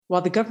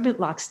While the government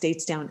locks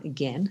states down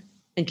again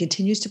and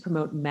continues to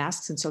promote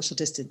masks and social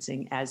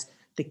distancing as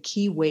the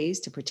key ways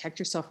to protect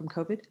yourself from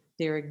COVID,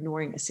 they are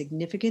ignoring a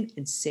significant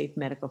and safe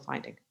medical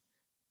finding: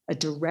 a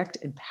direct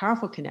and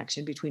powerful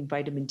connection between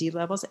vitamin D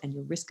levels and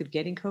your risk of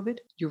getting COVID,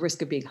 your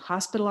risk of being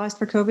hospitalized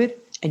for COVID,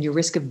 and your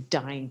risk of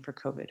dying for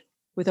COVID.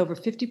 With over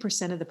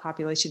 50% of the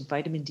population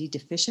vitamin D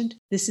deficient,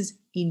 this is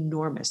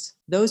enormous.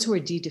 Those who are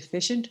D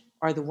deficient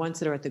are the ones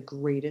that are at the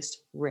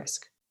greatest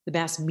risk. The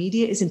mass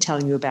media isn't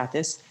telling you about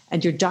this,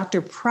 and your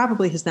doctor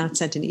probably has not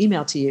sent an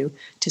email to you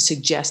to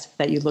suggest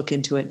that you look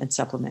into it and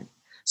supplement.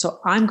 So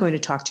I'm going to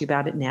talk to you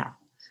about it now.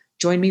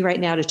 Join me right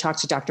now to talk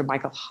to Dr.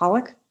 Michael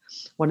Holick,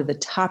 one of the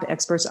top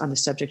experts on the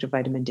subject of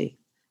vitamin D.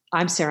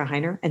 I'm Sarah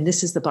Heiner, and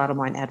this is the Bottom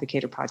Line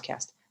Advocator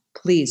podcast.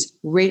 Please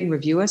rate and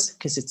review us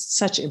because it's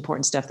such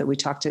important stuff that we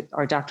talk to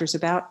our doctors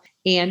about,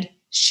 and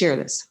share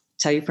this.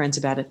 Tell your friends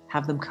about it.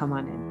 Have them come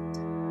on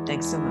in.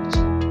 Thanks so much.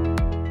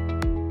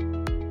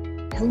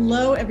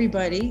 Hello,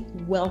 everybody.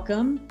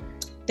 Welcome.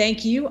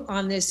 Thank you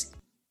on this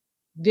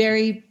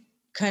very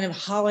kind of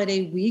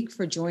holiday week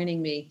for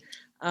joining me.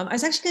 I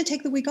was actually going to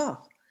take the week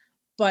off,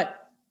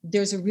 but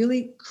there's a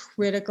really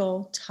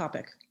critical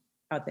topic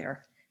out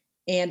there,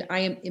 and I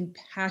am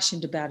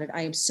impassioned about it.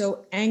 I am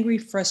so angry,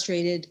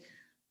 frustrated,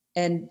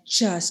 and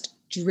just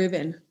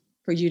driven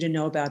for you to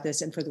know about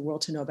this and for the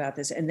world to know about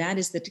this. And that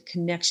is the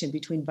connection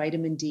between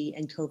vitamin D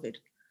and COVID.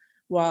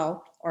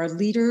 While our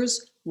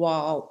leaders,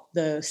 while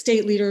the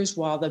state leaders,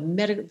 while the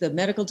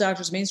medical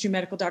doctors, mainstream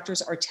medical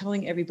doctors are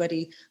telling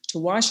everybody to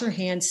wash your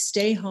hands,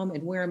 stay home,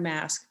 and wear a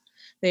mask,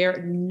 they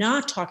are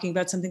not talking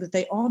about something that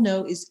they all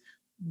know is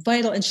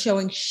vital and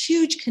showing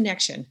huge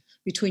connection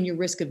between your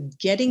risk of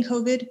getting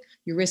COVID,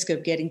 your risk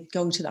of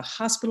going to the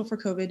hospital for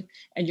COVID,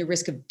 and your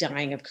risk of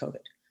dying of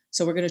COVID.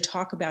 So we're going to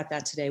talk about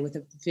that today with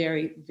a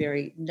very,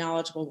 very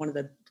knowledgeable, one of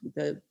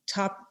the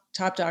top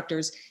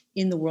doctors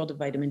in the world of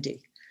vitamin D.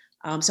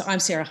 So I'm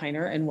Sarah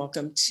Heiner, and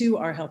welcome to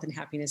our Health and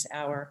Happiness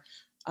Hour.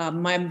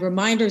 My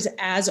reminders,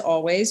 as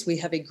always, we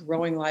have a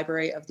growing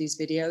library of these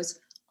videos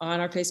on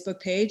our Facebook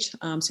page,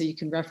 so you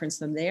can reference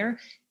them there.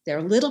 They're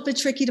a little bit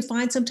tricky to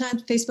find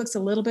sometimes. Facebook's a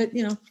little bit,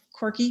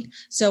 quirky.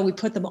 So we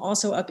put them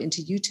also up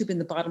into YouTube in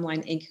the Bottom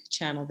Line Inc.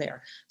 channel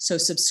there. So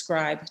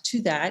subscribe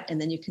to that, and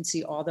then you can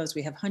see all those.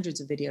 We have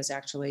hundreds of videos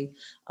actually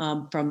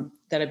from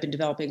that I've been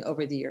developing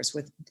over the years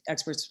with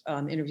experts,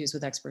 interviews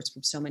with experts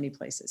from so many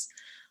places.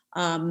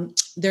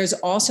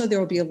 There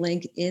will be a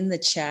link in the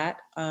chat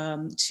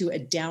to a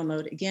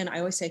download. Again, I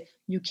always say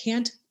you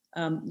can't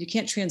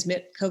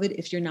transmit COVID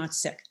if you're not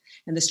sick.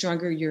 And the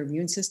stronger your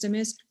immune system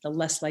is, the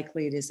less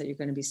likely it is that you're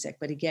going to be sick.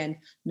 But again,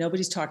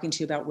 nobody's talking to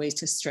you about ways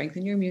to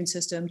strengthen your immune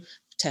system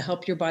to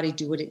help your body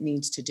do what it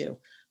needs to do.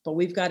 But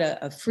we've got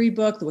a free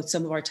book with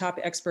some of our top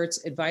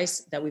experts' advice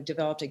that we've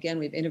developed. Again,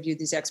 we've interviewed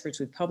these experts,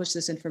 we've published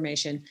this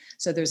information.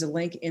 So there's a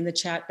link in the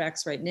chat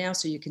box right now,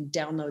 so you can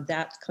download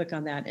that, click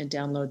on that and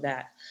download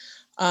that.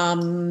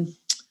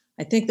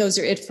 I think those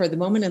are it for the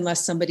moment,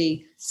 unless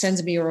somebody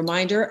sends me a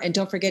reminder. And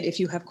don't forget, if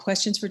you have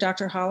questions for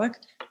Dr. Holick,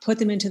 put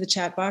them into the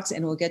chat box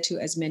and we'll get to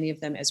as many of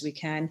them as we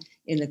can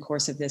in the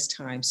course of this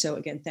time. So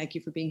again, thank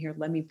you for being here.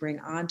 Let me bring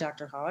on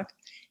Dr. Holick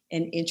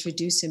and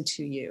introduce him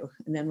to you,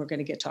 and then we're going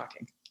to get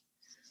talking.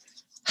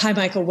 Hi,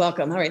 Michael,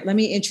 welcome. All right, let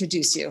me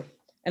introduce you.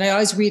 And I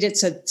always read it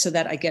so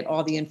that I get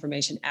all the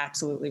information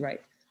absolutely right.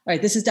 All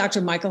right, this is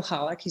Dr. Michael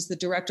Holick. He's the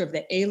director of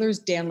the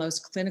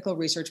Ehlers-Danlos Clinical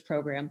Research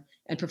Program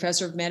and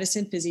professor of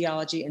medicine,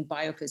 physiology, and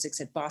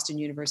biophysics at Boston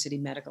University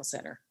Medical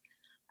Center.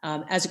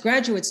 As a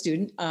graduate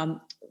student,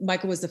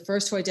 Michael was the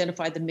first to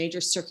identify the major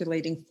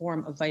circulating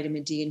form of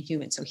vitamin D in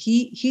humans. So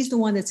he's the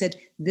one that said,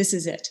 this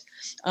is it.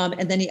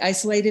 And then he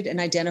isolated and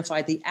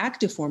identified the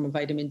active form of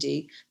vitamin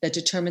D that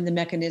determined the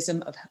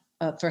mechanism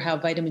for how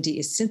vitamin D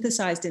is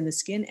synthesized in the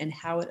skin and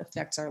how it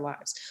affects our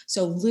lives.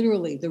 So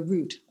literally the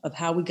root of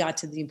how we got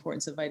to the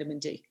importance of vitamin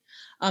D.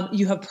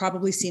 You have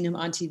probably seen him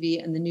on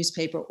TV and the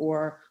newspaper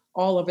or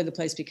all over the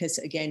place because,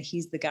 again,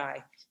 he's the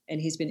guy and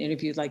he's been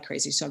interviewed like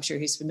crazy. So I'm sure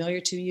he's familiar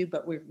to you,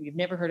 but you've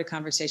never heard a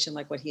conversation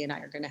like what he and I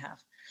are going to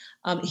have.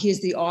 He is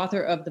the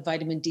author of The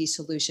Vitamin D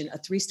Solution, a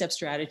 3-step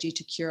strategy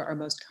to cure our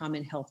most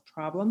common health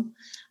problem.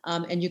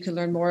 And you can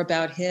learn more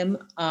about him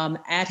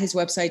at his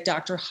website,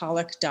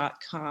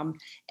 drholick.com.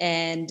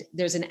 And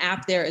there's an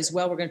app there as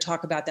well. We're going to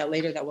talk about that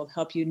later that will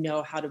help you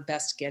know how to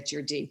best get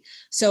your D.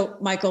 So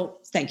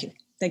Michael, thank you.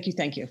 Thank you.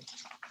 Thank you.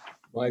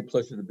 My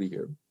pleasure to be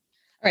here.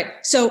 All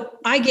right. So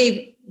I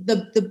gave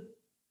the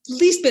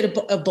least bit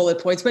of bullet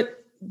points,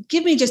 but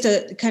give me just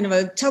a kind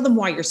of tell them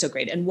why you're so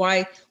great and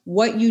why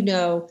what you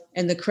know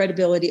and the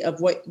credibility of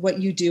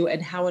what you do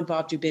and how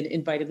involved you've been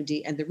in vitamin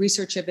D and the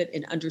research of it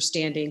and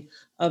understanding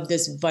of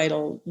this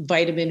vital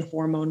vitamin,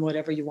 hormone,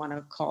 whatever you want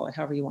to call it,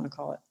 however you want to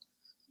call it.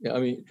 Yeah, I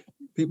mean,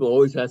 people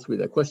always ask me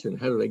that question,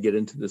 how did I get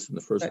into this in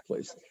the first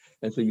place?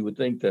 And so you would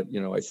think that,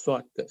 I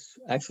sought this.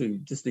 Actually,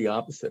 just the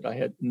opposite. I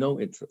had no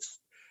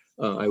interest.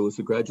 I was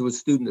a graduate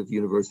student at the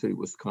University of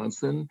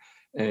Wisconsin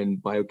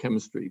and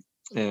biochemistry.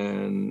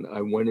 And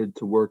I wanted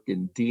to work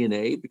in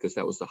DNA because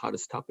that was the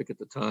hottest topic at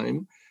the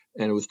time.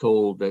 And I was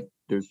told that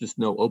there's just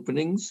no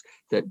openings,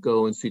 that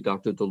go and see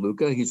Dr.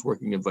 DeLuca. He's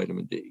working in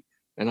vitamin D.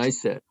 And I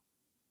said,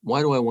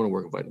 why do I want to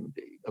work in vitamin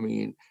D? I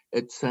mean,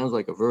 it sounds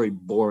like a very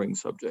boring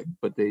subject,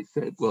 but they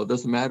said, well, it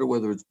doesn't matter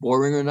whether it's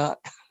boring or not.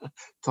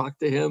 Talk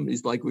to him.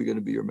 He's likely going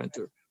to be your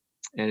mentor.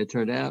 And it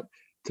turned out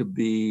to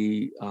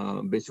be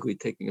basically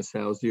taking a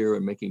sow's ear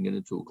and making it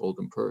into a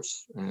golden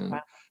purse. And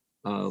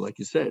like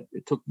you said,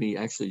 it took me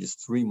actually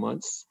just 3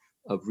 months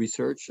of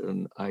research,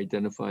 and I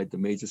identified the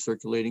major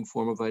circulating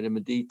form of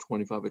vitamin D,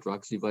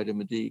 25-hydroxy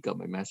vitamin D, got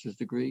my master's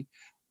degree.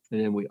 And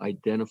then we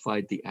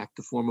identified the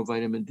active form of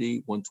vitamin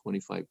D,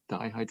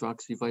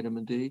 125-dihydroxy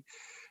vitamin D.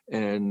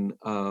 And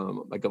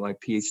I got my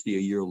PhD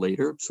a year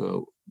later,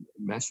 so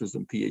master's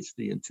and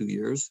PhD in 2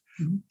 years.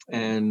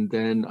 And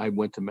then I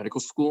went to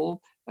medical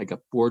school. I got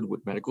bored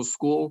with medical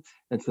school.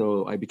 And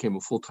so I became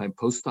a full-time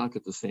postdoc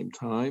at the same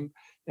time.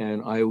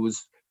 And I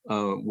was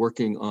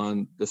working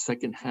on the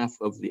second half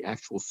of the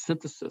actual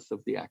synthesis of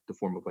the active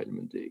form of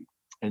vitamin D.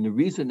 And the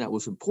reason that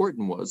was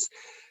important was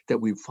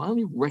that we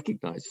finally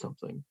recognized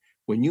something.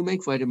 When you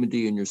make vitamin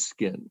D in your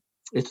skin,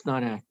 it's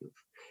not active.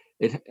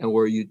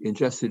 Or you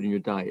ingest it in your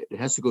diet. It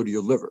has to go to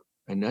your liver.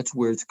 And that's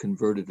where it's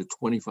converted to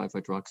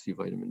 25-hydroxy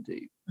vitamin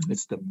D.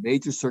 It's the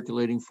major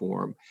circulating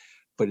form,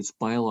 but it's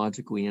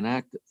biologically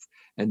inactive.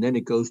 And then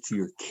it goes to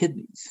your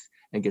kidneys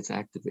and gets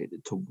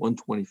activated to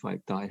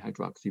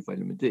 125-dihydroxy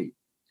vitamin D.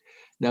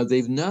 Now,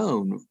 they've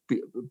known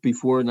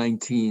before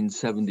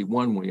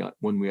 1971,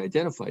 when we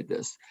identified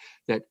this,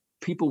 that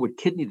people with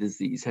kidney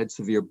disease had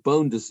severe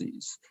bone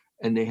disease,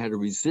 and they had a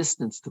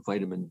resistance to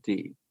vitamin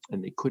D,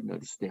 and they couldn't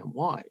understand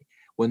why.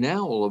 Well,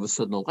 now all of a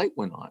sudden the light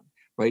went on,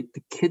 right?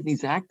 The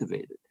kidney's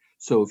activated.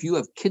 So if you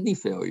have kidney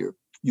failure,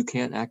 you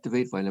can't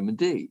activate vitamin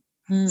D.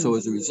 So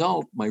as a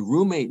result, my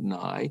roommate and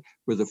I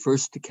were the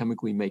first to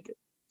chemically make it.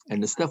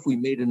 And the stuff we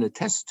made in a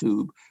test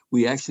tube,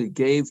 we actually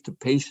gave to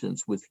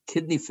patients with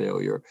kidney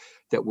failure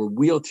that were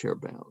wheelchair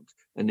bound,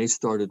 and they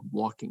started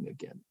walking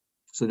again.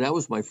 So that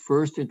was my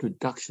first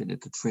introduction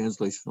into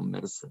translational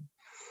medicine.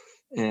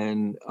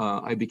 And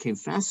I became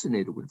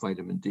fascinated with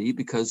vitamin D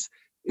because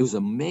it was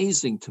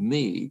amazing to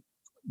me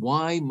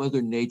why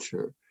Mother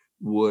Nature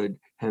would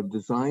have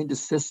designed a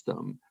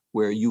system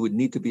where you would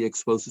need to be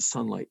exposed to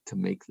sunlight to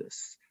make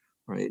this,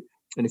 right?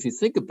 And if you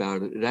think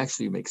about it, it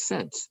actually makes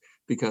sense,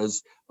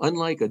 because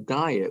unlike a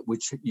diet,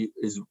 which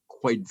is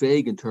quite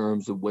vague in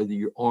terms of whether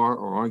you are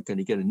or aren't going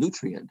to get a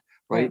nutrient,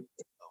 right?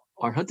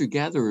 Our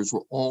hunter-gatherers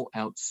were all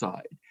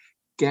outside,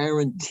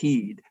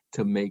 guaranteed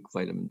to make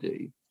vitamin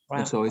D.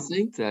 And so I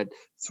think that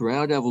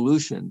throughout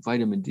evolution,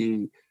 vitamin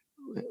D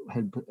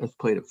has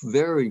played a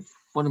very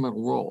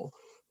fundamental role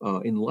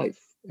in life.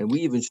 And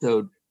we even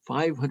showed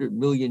 500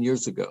 million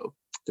years ago,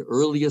 the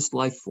earliest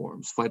life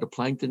forms,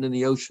 phytoplankton in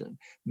the ocean,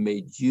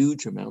 made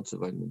huge amounts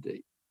of vitamin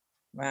D.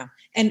 Wow.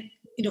 And,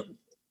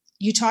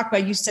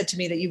 you said to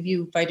me that you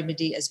view vitamin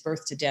D as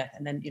birth to death.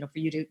 And then, for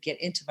you to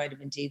get into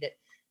vitamin D, that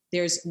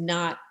there's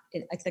not,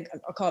 I think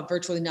I'll call it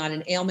virtually not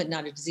an ailment,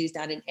 not a disease,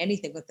 not in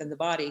anything within the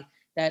body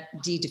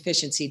that D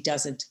deficiency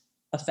doesn't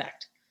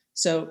affect.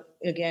 So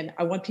again,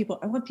 I want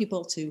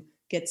people to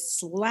get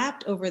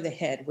slapped over the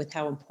head with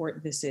how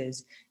important this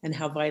is and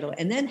how vital,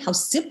 and then how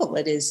simple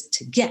it is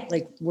to get.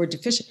 Like, we're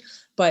deficient,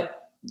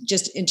 but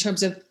just in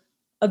terms of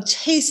a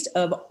taste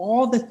of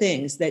all the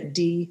things that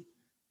D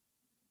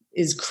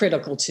is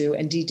critical to,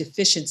 and D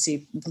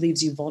deficiency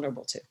leaves you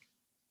vulnerable to.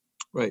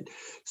 Right.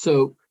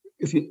 So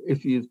if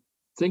you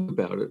think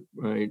about it,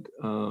 right,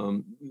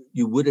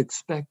 you would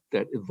expect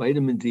that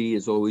vitamin D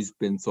has always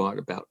been thought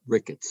about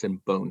rickets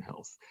and bone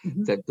health,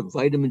 that the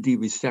vitamin D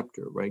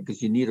receptor, right,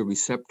 because you need a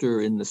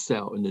receptor in the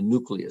cell, in the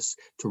nucleus,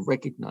 to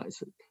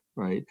recognize it,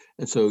 right?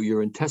 And so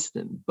your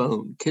intestine,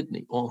 bone,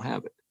 kidney all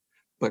have it,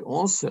 but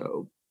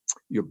also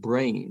your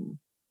brain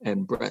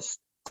and breast,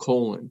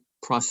 colon,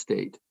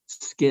 prostate,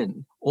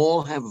 skin,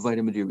 all have a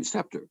vitamin D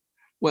receptor.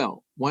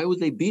 Well, why would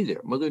they be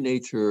there? Mother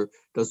Nature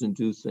doesn't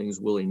do things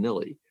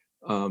willy-nilly.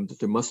 That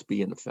there must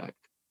be an effect.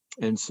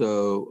 And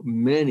so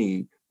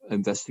many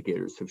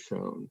investigators have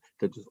shown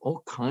that there's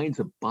all kinds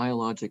of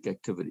biologic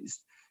activities.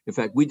 In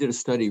fact, we did a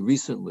study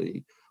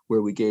recently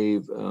where we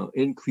gave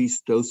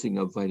increased dosing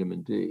of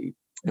vitamin D,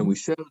 and we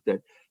showed that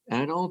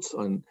adults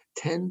on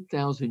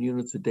 10,000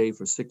 units a day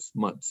for 6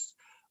 months,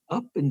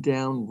 up and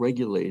down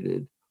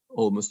regulated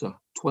almost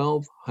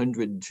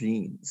 1,200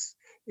 genes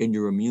in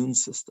your immune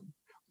system,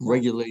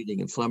 regulating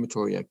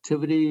inflammatory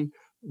activity,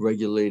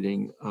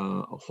 regulating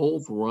a whole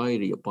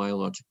variety of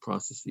biologic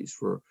processes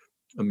for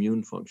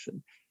immune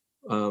function.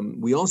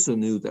 We also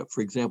knew that, for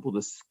example,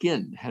 the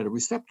skin had a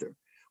receptor.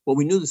 Well,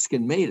 we knew the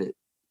skin made it,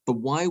 but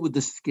why would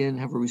the skin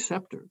have a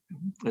receptor?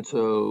 And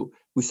so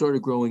we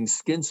started growing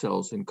skin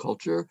cells in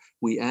culture.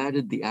 We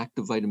added the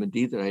active vitamin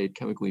D that I had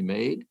chemically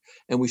made,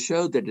 and we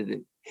showed that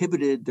it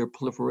inhibited their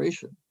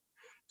proliferation.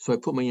 So I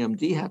put my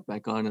MD hat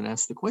back on and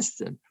asked the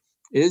question,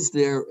 is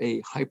there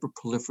a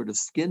hyperproliferative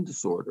skin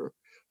disorder,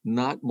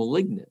 not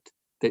malignant,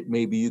 that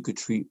maybe you could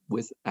treat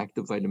with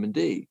active vitamin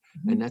D?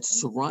 And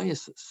that's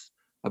psoriasis.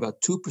 About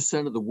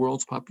 2% of the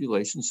world's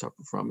population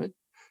suffer from it.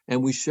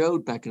 And we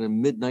showed back in the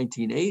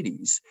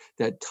mid-1980s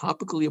that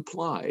topically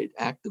applied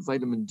active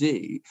vitamin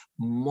D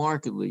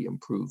markedly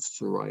improves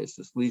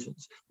psoriasis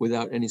lesions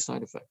without any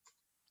side effect.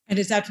 And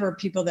is that for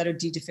people that are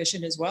D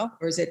deficient as well?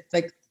 Or is it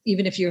like,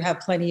 even if you have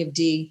plenty of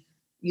D,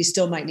 you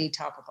still might need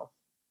topical?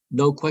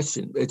 No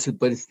question.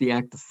 But it's the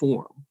active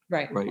form,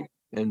 Right. right?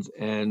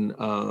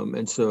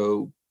 And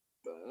so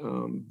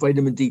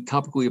vitamin D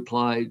topically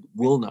applied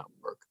will not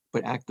work,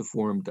 but active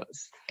form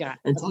does. Got it.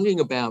 And talking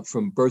about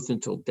from birth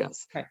until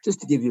death, Right.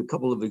 just to give you a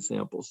couple of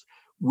examples,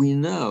 we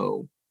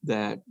know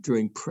that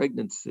during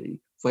pregnancy,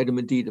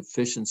 vitamin D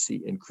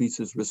deficiency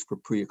increases risk for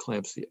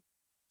preeclampsia.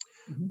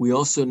 Mhm. We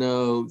also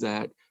know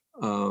that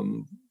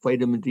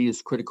vitamin D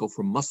is critical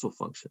for muscle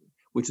function,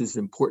 which is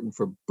important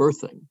for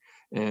birthing.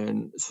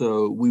 And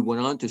so we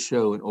went on to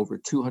show in over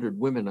 200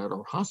 women at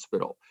our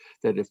hospital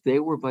that if they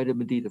were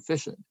vitamin D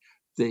deficient,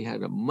 they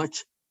had a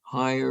much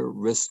higher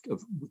risk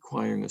of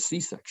requiring a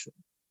C-section.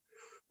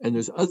 And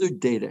there's other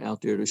data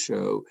out there to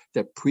show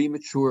that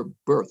premature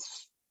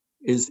births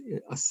is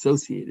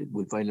associated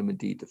with vitamin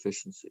D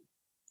deficiency.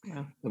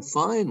 Wow. And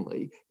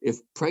finally,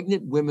 if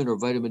pregnant women are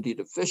vitamin D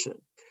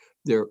deficient,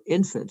 their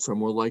infants are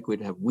more likely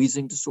to have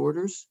wheezing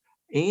disorders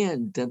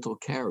and dental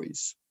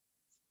caries.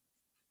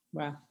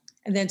 Wow.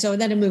 And then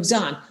it moves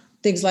on.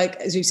 Things like,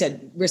 as you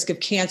said, risk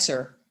of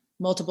cancer,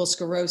 multiple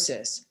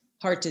sclerosis,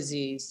 heart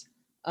disease.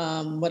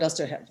 What else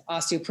do I have?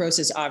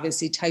 Osteoporosis,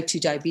 obviously, type 2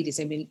 diabetes.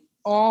 I mean,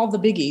 all the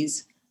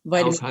biggies.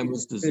 Vitamin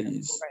Alzheimer's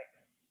disease. Right.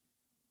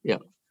 Yeah.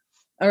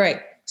 All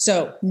right.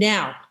 So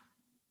now,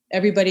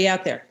 everybody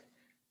out there,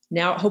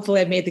 now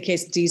hopefully I've made the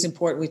case that D is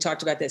important. We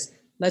talked about this.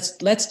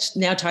 Let's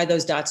now tie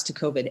those dots to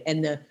COVID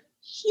and the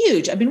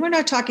huge, I mean, we're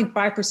not talking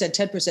 5%,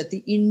 10%,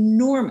 the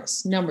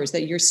enormous numbers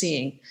that you're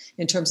seeing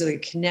in terms of the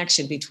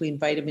connection between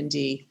vitamin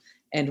D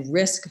and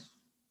risk,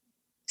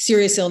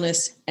 serious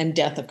illness, and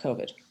death of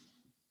COVID.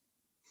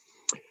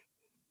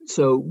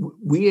 So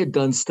we had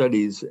done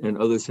studies, and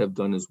others have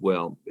done as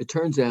well. It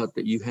turns out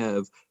that you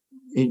have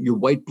in your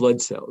white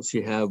blood cells,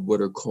 you have what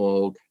are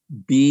called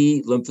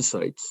B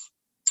lymphocytes,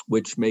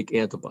 which make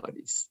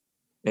antibodies.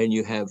 And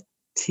you have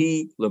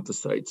T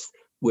lymphocytes,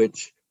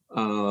 which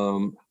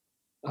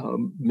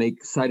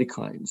make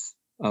cytokines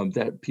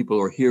that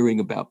people are hearing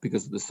about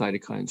because of the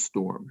cytokine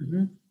storm.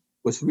 Mm-hmm.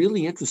 What's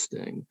really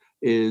interesting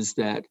is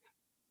that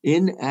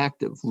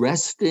inactive,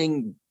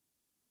 resting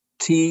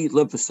T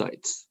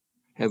lymphocytes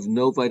have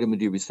no vitamin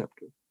D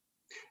receptor.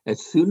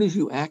 As soon as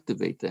you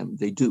activate them,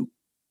 they do.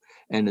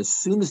 And as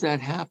soon as that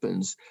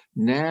happens,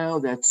 now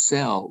that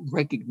cell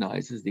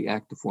recognizes the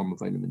active form of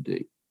vitamin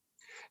D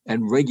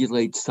and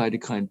regulates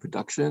cytokine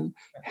production,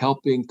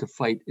 helping to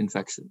fight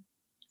infection.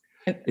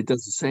 It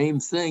does the same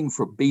thing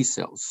for B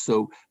cells.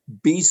 So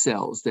B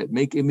cells that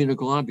make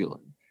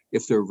immunoglobulin,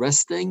 if they're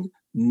resting,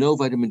 no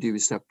vitamin D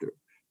receptor.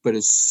 But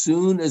as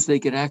soon as they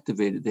get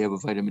activated, they have a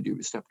vitamin D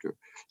receptor.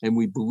 And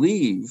we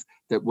believe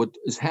that what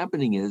is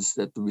happening is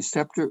that the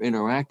receptor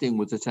interacting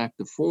with its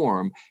active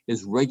form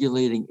is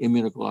regulating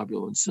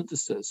immunoglobulin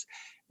synthesis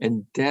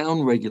and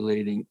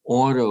downregulating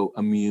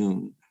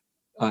autoimmune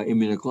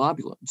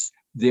immunoglobulins,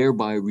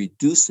 thereby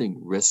reducing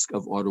risk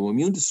of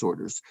autoimmune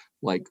disorders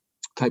like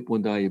type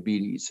 1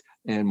 diabetes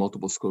and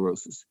multiple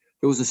sclerosis.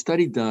 There was a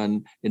study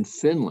done in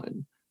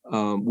Finland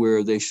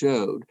where they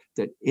showed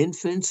that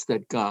infants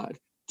that got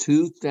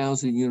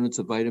 2,000 units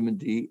of vitamin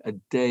D a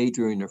day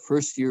during their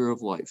first year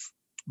of life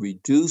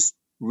reduced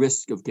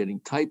risk of getting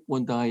type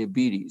 1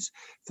 diabetes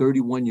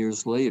 31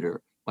 years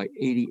later by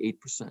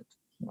 88%.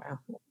 Wow.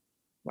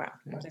 Wow.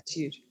 That's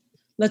huge.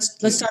 Let's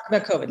talk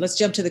about COVID. Let's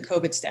jump to the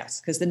COVID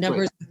stats because the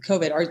numbers of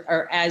COVID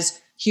are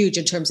as huge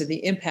in terms of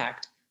the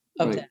impact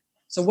of that.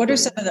 So what are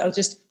some of the,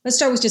 let's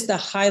start with just the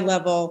high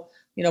level,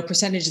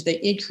 percentage of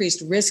the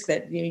increased risk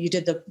that, you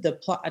did the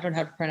I don't know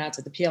how to pronounce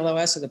it, the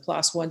PLOS or the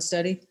PLOS-1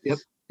 study. Yep.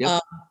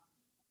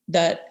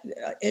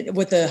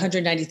 With the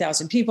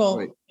 190,000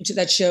 people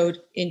that showed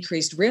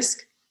increased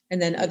risk,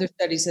 and then other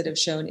studies that have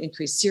shown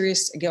increased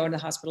serious going to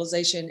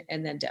hospitalization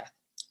and then death.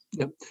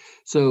 Yep.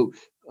 So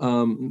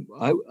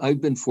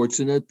I've been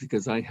fortunate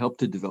because I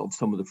helped to develop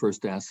some of the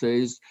first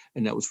assays,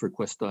 and that was for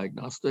Quest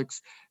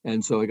Diagnostics.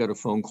 And so I got a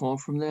phone call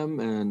from them,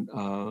 and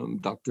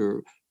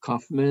Dr.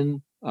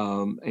 Kaufman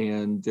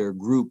and their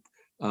group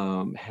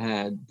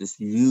had this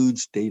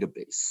huge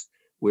database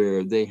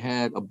where they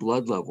had a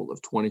blood level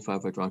of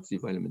 25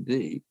 hydroxyvitamin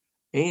D,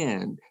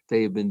 and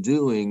they have been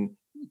doing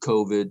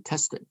COVID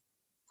testing.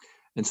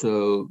 And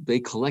so they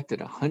collected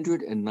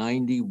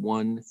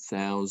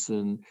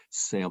 191,000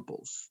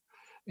 samples.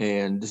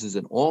 And this is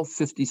in all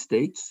 50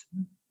 states,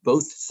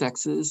 both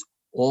sexes,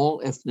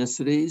 all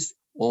ethnicities,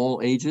 all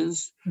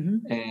ages,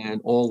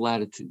 and all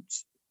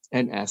latitudes,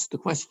 and asked the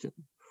question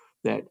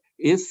that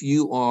if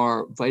you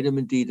are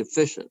vitamin D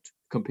deficient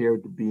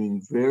compared to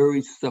being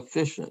very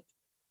sufficient,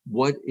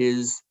 what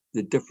is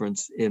the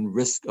difference in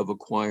risk of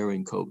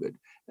acquiring COVID?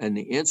 And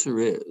the answer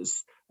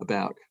is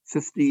about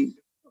 54%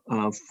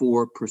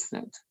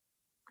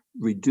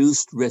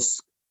 reduced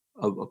risk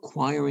of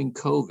acquiring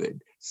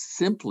COVID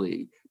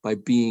simply by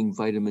being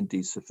vitamin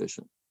D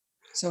sufficient.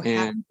 So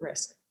half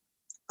risk.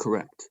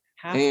 Correct.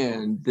 Half.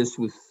 And this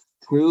was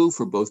true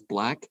for both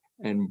Black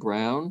and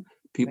brown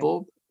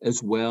people,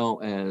 as well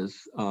as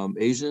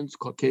Asians,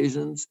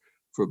 Caucasians,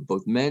 for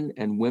both men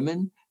and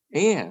women.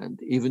 And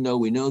even though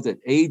we know that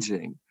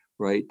aging,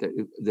 right,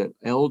 that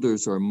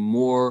elders are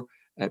more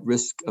at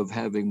risk of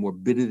having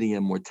morbidity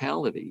and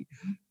mortality,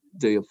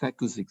 the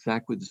effect was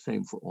exactly the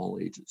same for all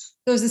ages.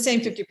 So it was the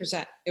same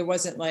 50%. It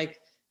wasn't like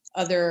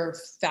other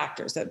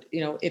factors that,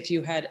 if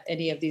you had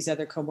any of these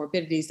other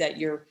comorbidities, that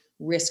your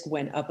risk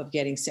went up of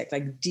getting sick.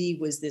 Like D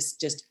was this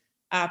just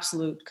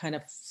absolute kind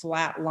of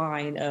flat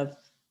line of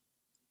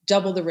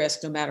double the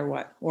risk no matter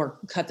what, or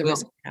cut the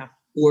risk in half.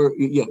 Or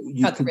you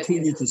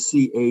continue to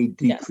see a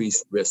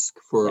decreased risk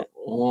for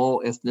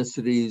all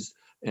ethnicities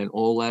and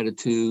all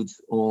latitudes,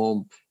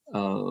 all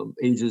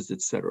ages,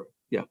 etc.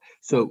 Yeah.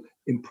 So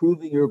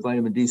improving your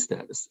vitamin D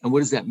status. And what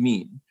does that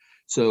mean?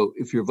 So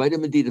if you're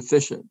vitamin D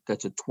deficient,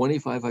 that's a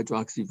 25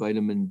 hydroxy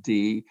vitamin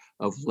D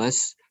of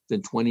less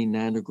than 20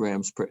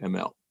 nanograms per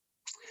ml.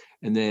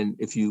 And then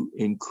if you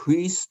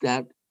increase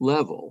that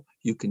level,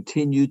 you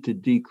continue to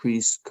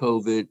decrease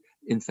COVID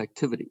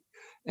infectivity.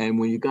 And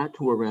when you got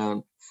to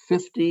around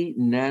 50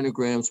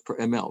 nanograms per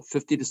ml,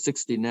 50 to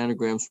 60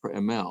 nanograms per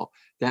ml,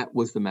 that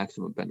was the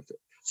maximum benefit.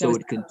 So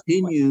it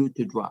continued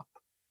to drop.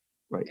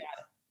 Right.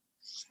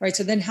 Right.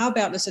 So then how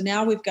about this? So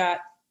now we've got,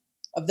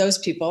 of those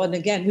people, and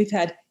again, we've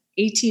had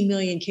 18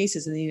 million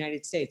cases in the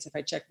United States, if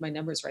I checked my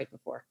numbers right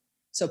before.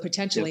 So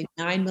potentially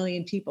 9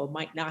 million people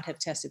might not have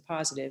tested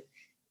positive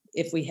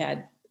if we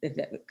had,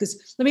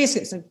 because let me ask you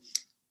this,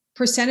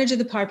 percentage of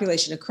the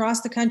population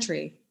across the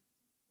country,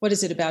 what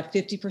is it, about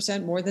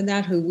 50% more than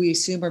that, who we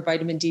assume are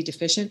vitamin D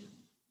deficient?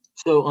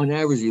 So on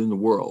average in the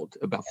world,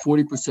 about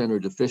 40% are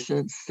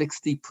deficient,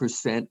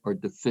 60% are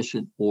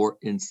deficient or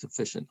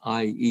insufficient,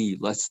 i.e.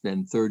 less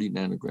than 30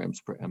 nanograms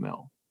per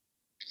ml.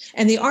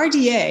 And the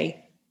RDA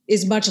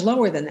is much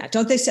lower than that.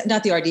 Don't they say,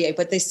 not the RDA,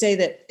 but they say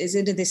that,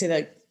 isn't they say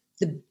that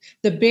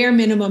the bare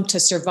minimum to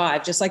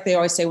survive, just like they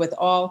always say with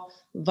all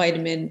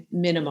vitamin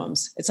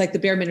minimums, it's like the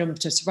bare minimum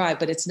to survive,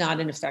 but it's not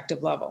an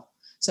effective level.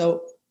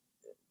 So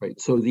right.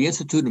 So the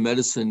Institute of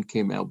Medicine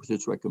came out with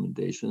its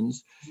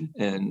recommendations,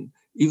 and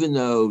even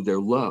though they're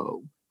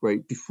low,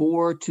 right,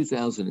 before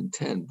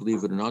 2010,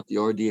 believe it or not, the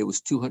RDA was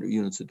 200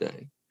 units a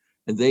day,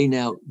 and they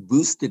now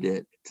boosted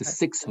it to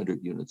 600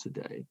 units a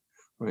day,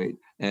 right,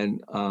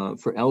 and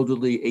for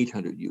elderly,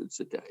 800 units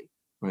a day,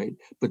 right.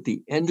 But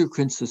the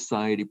Endocrine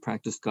Society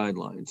practice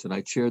guidelines, and I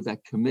chaired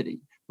that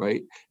committee,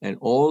 right, and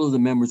all of the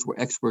members were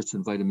experts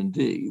in vitamin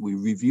D. We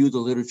reviewed the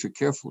literature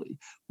carefully.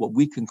 What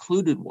we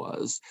concluded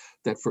was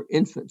that for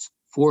infants,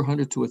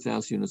 400 to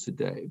 1,000 units a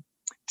day,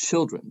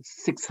 children,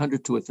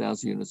 600 to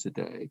 1,000 units a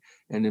day,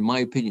 and in my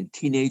opinion,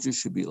 teenagers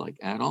should be like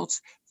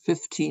adults,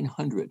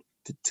 1,500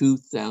 to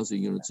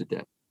 2,000 units a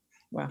day.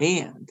 Wow.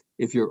 And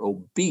if you're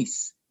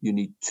obese, you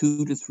need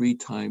 2 to 3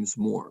 times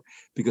more,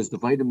 because the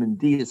vitamin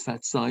D is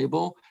fat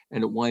soluble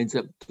and it winds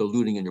up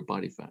diluting in your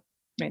body fat.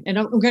 Right. And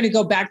I'm going to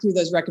go back through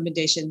those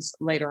recommendations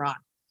later on.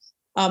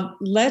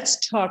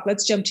 Let's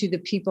jump to the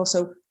people.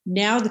 So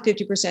now the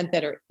 50%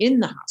 that are in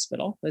the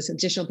hospital, those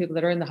additional people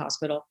that are in the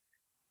hospital,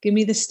 give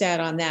me the stat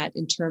on that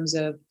in terms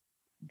of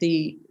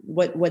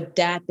what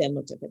that then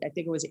looked like. I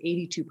think it was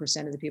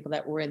 82% of the people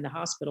that were in the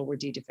hospital were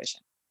D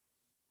deficient.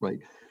 Right.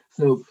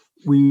 So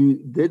we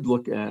did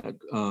look at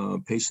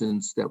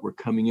patients that were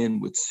coming in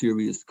with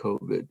serious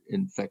COVID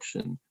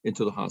infection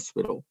into the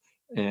hospital,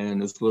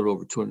 and it's a little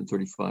over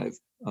 235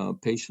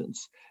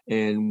 patients.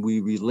 And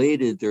we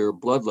related their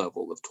blood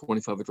level of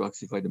 25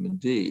 hydroxy vitamin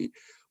D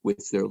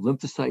with their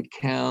lymphocyte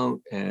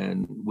count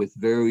and with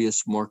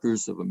various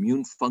markers of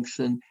immune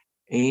function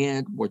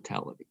and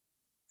mortality.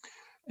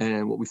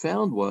 And what we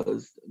found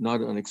was,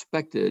 not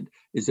unexpected,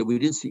 is that we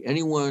didn't see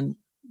anyone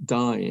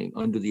dying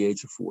under the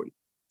age of 40.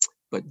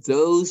 But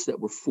those that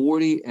were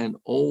 40 and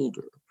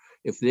older,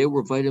 if they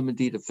were vitamin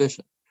D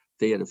deficient,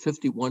 they had a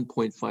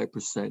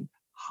 51.5%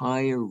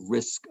 higher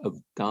risk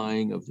of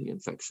dying of the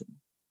infection.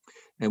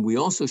 And we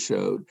also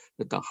showed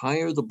that the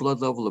higher the blood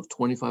level of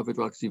 25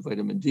 hydroxy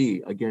vitamin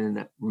D, again in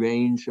that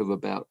range of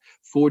about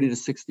 40 to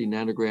 60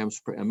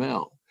 nanograms per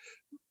ml,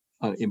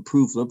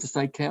 improved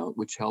lymphocyte count,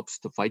 which helps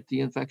to fight the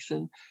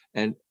infection,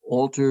 and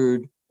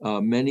altered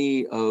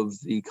many of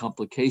the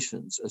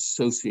complications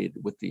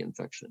associated with the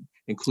infection,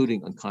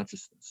 including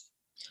unconsciousness.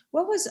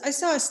 I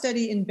saw a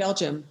study in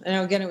Belgium,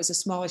 and again, it was a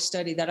smaller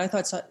study that I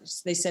thought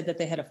they said that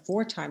they had a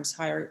 4 times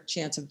higher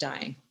chance of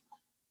dying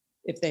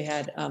if they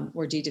had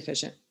were D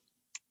deficient.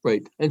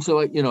 Right, and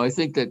so I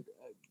think that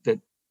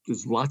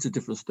there's lots of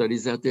different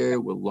studies out there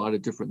with a lot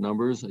of different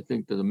numbers. I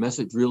think that the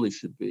message really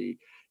should be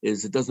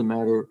is it doesn't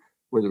matter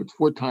whether it's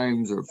 4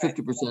 times or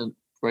 50%.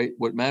 Right.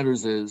 What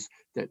matters is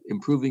that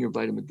improving your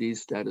vitamin D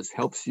status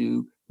helps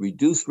you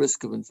reduce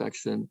risk of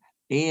infection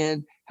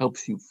and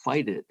helps you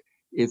fight it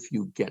if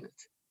you get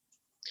it.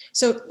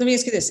 So let me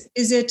ask you this.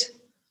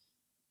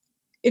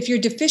 If you're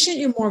deficient,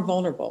 you're more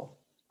vulnerable.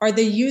 Are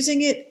they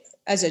using it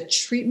as a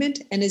treatment,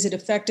 and is it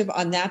effective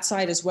on that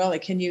side as well?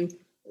 Like, does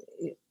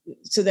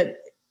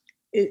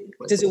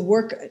it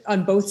work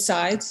on both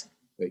sides?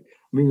 Right.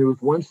 I mean, there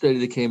was one study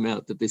that came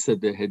out that they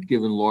said they had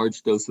given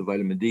large dose of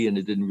vitamin D and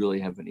it didn't really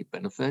have any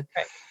benefit.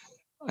 Right.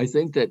 I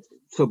think that,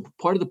 so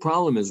part of the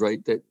problem is,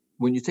 right, that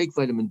when you take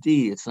vitamin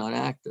D, it's not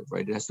active,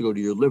 right? It has to go to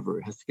your liver,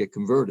 it has to get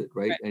converted,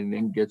 right? And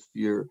then gets to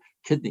your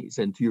kidneys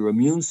and to your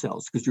immune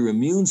cells, because your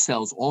immune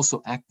cells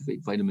also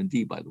activate vitamin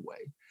D, by the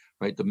way,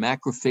 right? The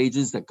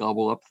macrophages that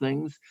gobble up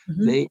things,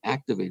 they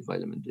activate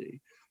vitamin D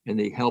and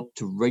they help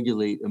to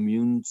regulate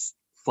immune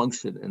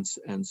function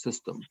and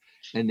system,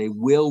 and they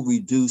will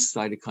reduce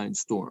cytokine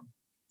storm.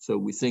 So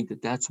we think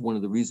that that's one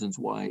of the reasons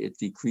why it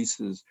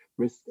decreases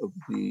risk of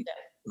the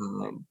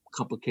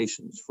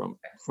complications from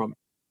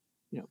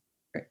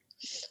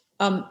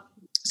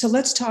So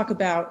let's talk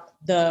about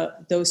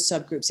those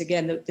subgroups.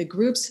 Again, the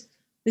groups,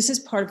 this is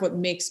part of what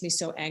makes me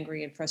so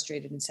angry and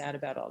frustrated and sad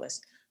about all this.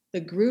 The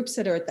groups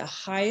that are at the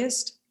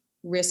highest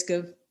risk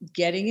of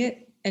getting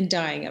it and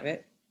dying of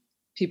it,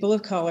 people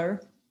of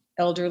color,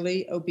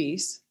 elderly,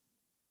 obese,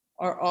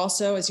 are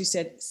also, as you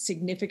said,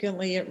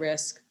 significantly at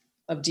risk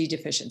of D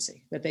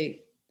deficiency, that they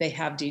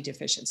have D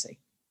deficiency.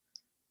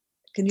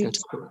 Can you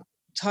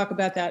talk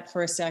about that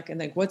for a second?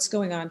 Like what's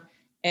going on?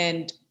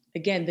 And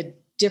again, the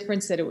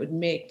difference that it would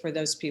make for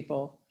those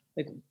people,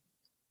 like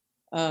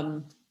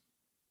just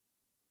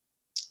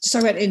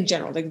talk about in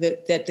general, like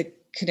that the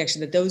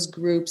connection, that those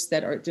groups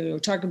that are, we're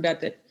talking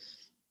about, that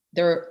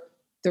they're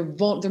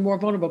more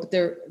vulnerable,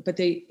 but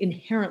they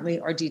inherently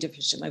are D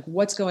deficient. Like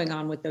what's going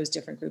on with those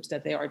different groups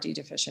that they are D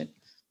deficient?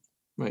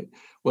 Right.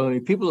 Well, I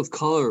mean, people of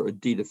color are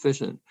D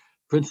deficient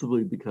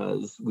principally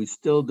because we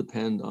still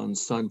depend on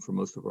sun for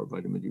most of our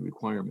vitamin D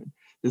requirement.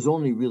 There's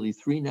only really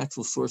 3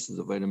 natural sources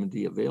of vitamin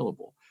D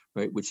available,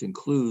 right? Which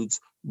includes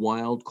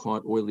wild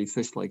caught oily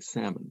fish like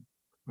salmon,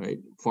 right?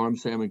 Farm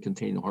salmon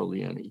contain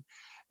hardly any.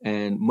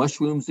 And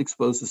mushrooms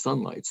exposed to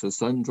sunlight. So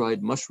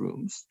sun-dried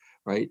mushrooms,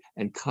 right?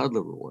 And cod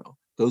liver oil.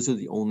 Those are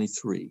the only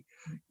 3.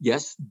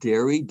 Yes,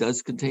 dairy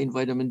does contain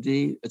vitamin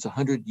D. It's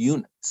 100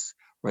 units,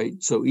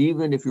 right? So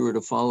even if you were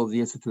to follow the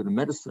Institute of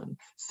Medicine,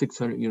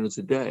 600 units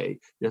a day,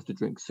 you have to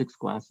drink 6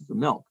 glasses of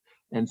milk.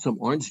 And some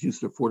orange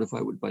juice are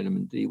fortified with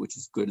vitamin D, which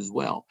is good as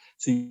well.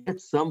 So you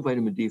get some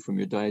vitamin D from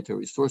your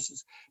dietary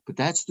sources, but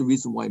that's the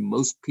reason why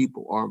most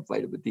people are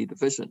vitamin D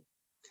deficient,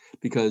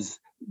 because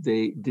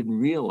they didn't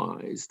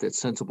realize that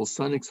sensible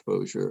sun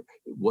exposure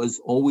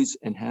was always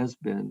and has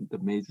been the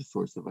major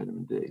source of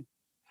vitamin D.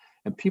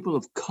 And people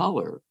of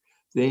color,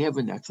 they have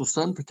a natural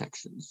sun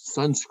protection,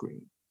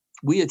 sunscreen.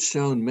 We had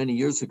shown many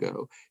years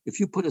ago, if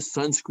you put a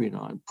sunscreen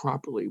on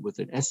properly with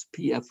an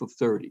SPF of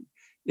 30,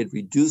 it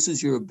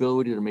reduces your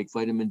ability to make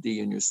vitamin D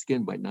in your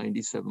skin by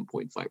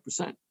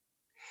 97.5%.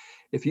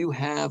 If you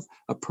have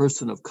a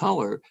person of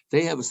color,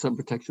 they have a sun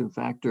protection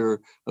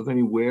factor of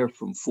anywhere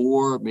from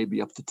 4,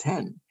 maybe up to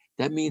 10.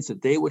 That means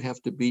that they would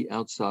have to be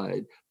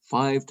outside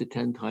 5 to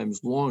 10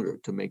 times longer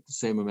to make the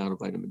same amount of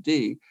vitamin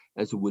D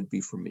as it would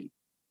be for me.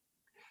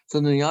 So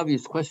then the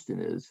obvious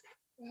question is,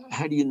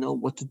 how do you know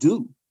what to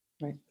do?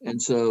 Right.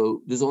 And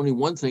so there's only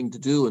one thing to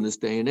do in this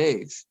day and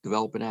age: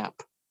 develop an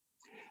app.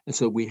 And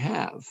so we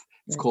have,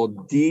 it's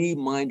called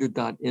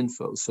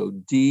dminder.info. So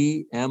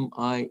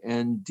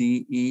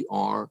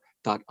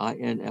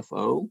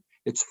dminder.info.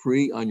 It's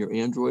free on your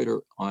Android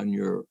or on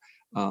your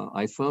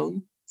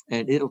iPhone.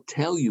 And it'll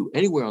tell you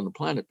anywhere on the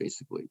planet,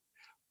 basically,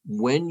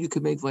 when you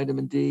can make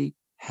vitamin D,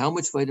 how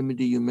much vitamin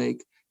D you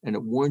make, and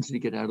it warns you to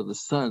get out of the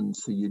sun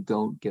so you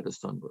don't get a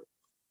sunburn.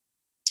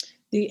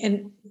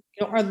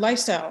 Our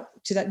lifestyle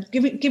to that,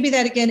 give me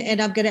that again.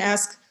 And I'm going to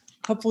ask,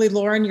 hopefully,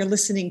 Lauren, you're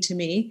listening to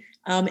me.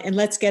 And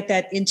let's get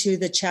that into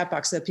the chat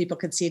box so that people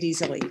can see it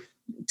easily.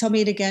 Tell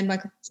me it again,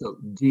 Michael. So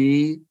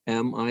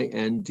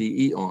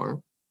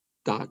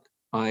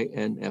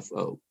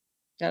dminder.info.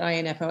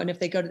 .info. And if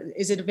they go to,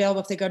 is it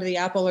available if they go to the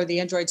Apple or the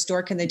Android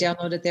store? Can they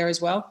download it there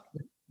as well?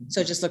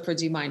 So just look for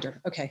DMinder.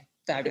 Okay,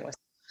 fabulous.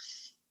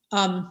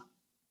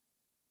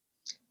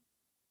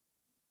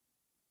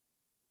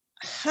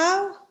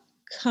 How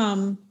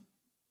come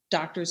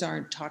doctors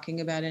aren't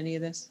talking about any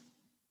of this?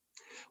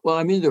 Well,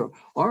 I mean, there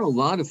are a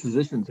lot of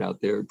physicians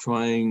out there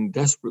trying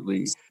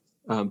desperately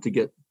to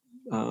get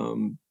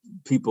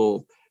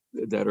people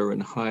that are in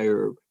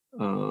higher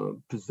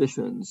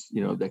positions,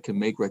 that can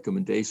make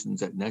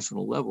recommendations at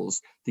national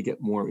levels to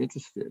get more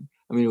interested.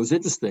 I mean, it was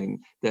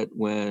interesting that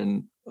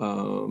when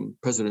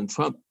President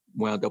Trump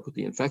wound up with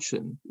the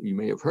infection, you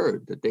may have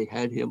heard that they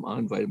had him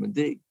on vitamin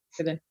D,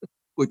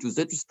 which was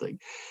interesting.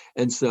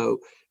 And so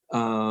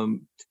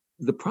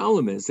the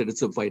problem is that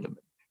it's a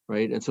vitamin,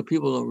 right? And so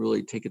people don't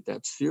really take it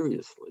that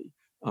seriously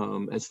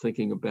as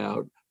thinking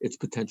about its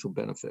potential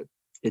benefit.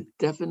 It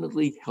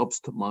definitely helps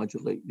to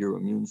modulate your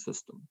immune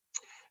system.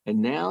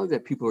 And now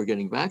that people are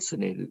getting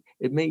vaccinated,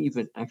 it may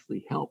even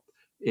actually help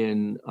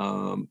in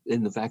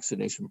the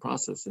vaccination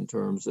process in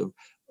terms of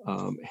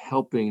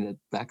helping the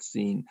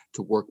vaccine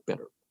to work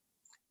better.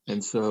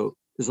 And so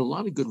there's a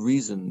lot of good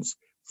reasons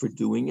for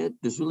doing it.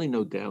 There's really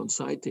no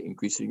downside to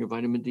increasing your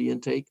vitamin D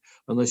intake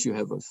unless you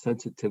have a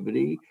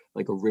sensitivity,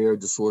 like a rare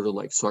disorder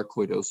like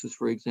sarcoidosis,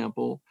 for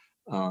example.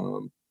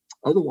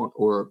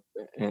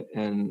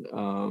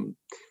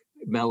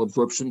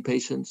 malabsorption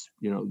patients,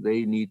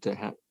 they need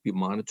to be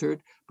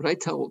monitored. But I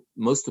tell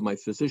most of my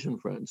physician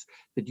friends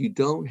that you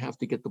don't have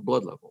to get the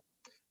blood level,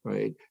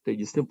 right? That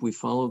you simply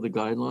follow the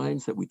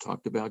guidelines that we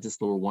talked about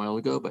just a little while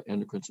ago by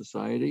Endocrine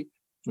Society.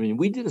 I mean,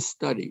 we did a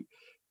study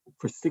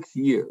for 6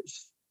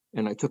 years,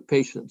 and I took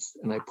patients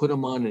and I put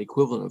them on an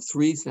equivalent of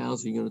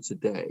 3,000 units a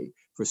day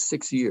for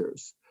 6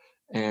 years.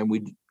 And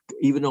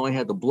even though I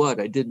had the blood,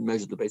 I didn't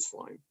measure the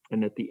baseline.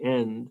 And at the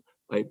end,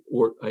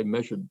 I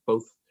measured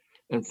both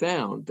and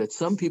found that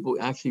some people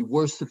actually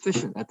were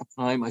sufficient at the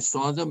time I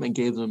saw them and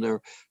gave them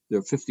their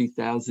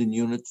 50,000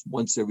 units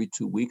once every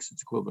 2 weeks.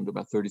 It's equivalent to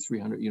about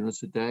 3,300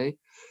 units a day.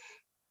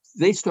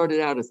 They started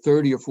out at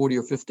 30 or 40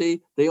 or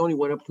 50. They only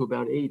went up to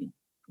about 80.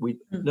 We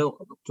know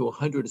up to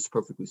 100 is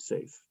perfectly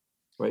safe,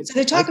 right? So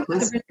they talk about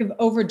the risk of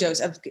overdose.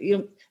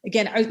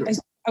 Again,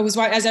 I was,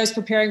 as I was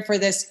preparing for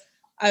this,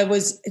 I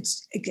was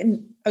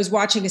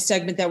watching a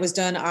segment that was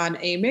done on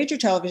a major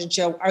television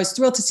show. I was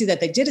thrilled to see that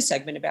they did a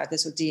segment about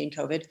this with D and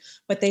COVID,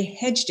 but they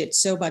hedged it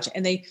so much.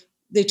 And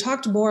they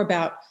talked more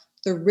about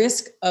the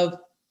risk of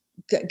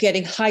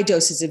getting high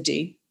doses of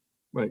D,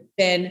 right,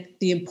 than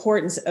the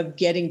importance of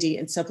getting D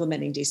and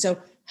supplementing D. So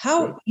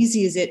how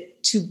easy is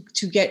it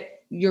to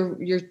get your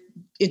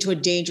into a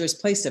dangerous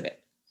place of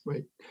it?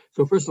 Right.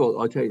 So first of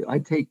all, I'll tell you, I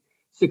take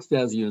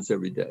 6,000 units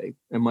every day,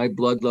 and my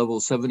blood level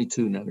is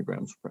 72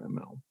 nanograms per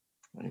ml.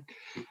 Right.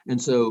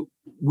 And so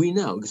we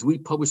know, because we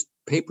published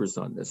papers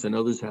on this and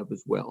others have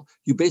as well,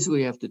 you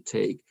basically have to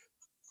take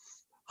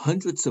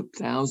hundreds of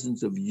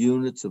thousands of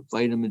units of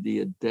vitamin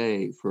D a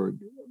day for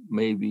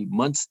maybe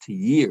months to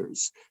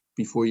years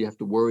before you have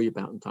to worry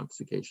about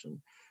intoxication.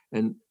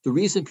 And the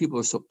reason people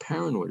are so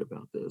paranoid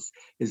about this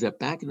is that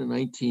back in the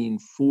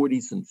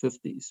 1940s and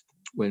 50s,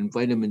 when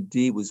vitamin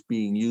D was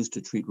being used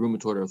to treat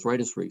rheumatoid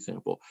arthritis, for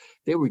example,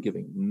 they were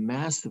giving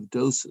massive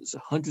doses,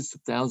 hundreds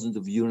of thousands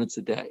of units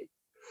a day.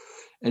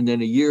 And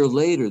then a year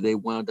later, they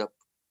wound up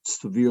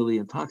severely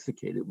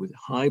intoxicated with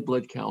high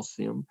blood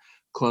calcium,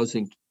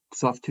 causing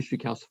soft tissue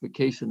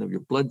calcification of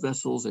your blood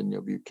vessels and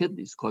of your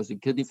kidneys, causing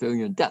kidney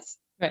failure and death.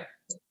 Right.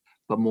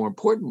 But more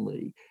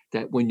importantly,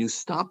 that when you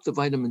stop the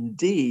vitamin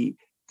D,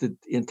 the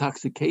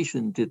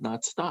intoxication did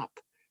not stop,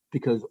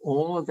 because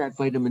all of that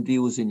vitamin D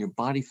was in your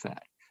body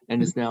fat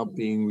and is now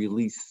being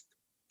released.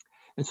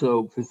 And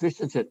so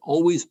physicians had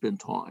always been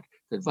taught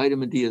that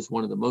vitamin D is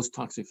one of the most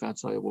toxic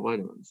fat-soluble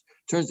vitamins.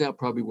 Turns out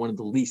probably one of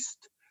the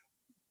least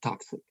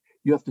toxic.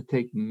 You have to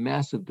take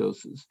massive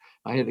doses.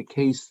 I had a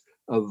case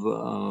of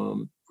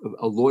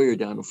a lawyer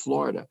down in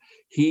Florida.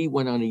 He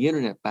went on the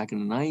internet back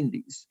in the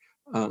 90s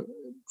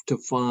to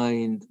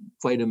find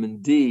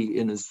vitamin D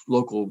in his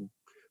local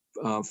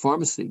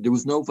pharmacy. There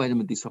was no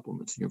vitamin D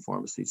supplements in your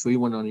pharmacy. So he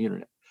went on the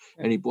internet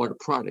and he bought a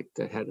product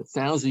that had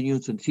 1,000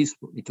 units in a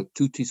teaspoon. He took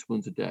 2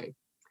 teaspoons a day.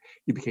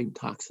 He became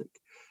toxic.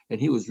 And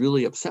he was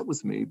really upset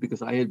with me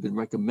because I had been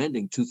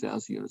recommending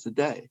 2,000 units a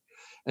day.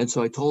 And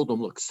so I told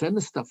him, look, send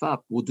the stuff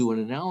up. We'll do an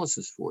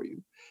analysis for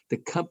you. The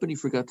company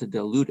forgot to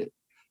dilute it.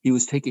 He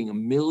was taking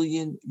 1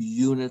 million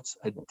units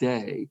a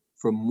day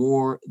for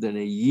more than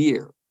a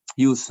year.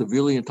 He was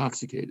severely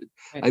intoxicated.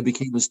 Right. I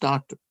became his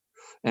doctor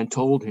and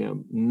told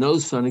him no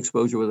sun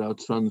exposure without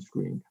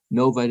sunscreen,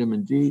 no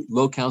vitamin D,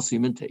 low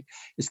calcium intake.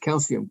 His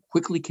calcium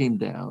quickly came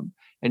down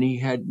and he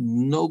had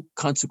no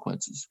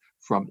consequences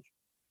from it.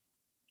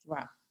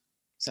 Wow.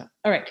 So,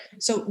 all right.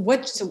 So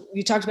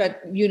you talked about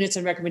units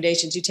and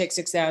recommendations. You take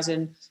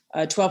 6,000,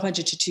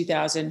 1,200 to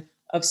 2,000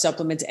 of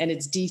supplements, and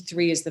it's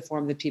D3 is the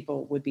form that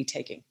people would be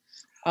taking.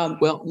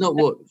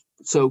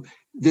 So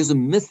there's a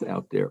myth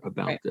out there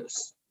about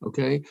this,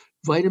 okay?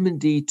 Vitamin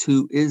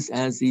D2 is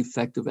as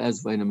effective as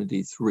vitamin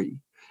D3.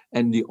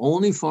 And the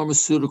only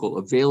pharmaceutical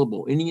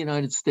available in the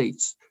United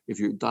States, if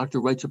your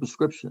doctor writes a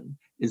prescription,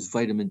 is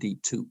vitamin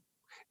D2.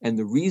 And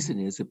the reason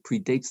is it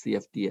predates the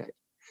FDA.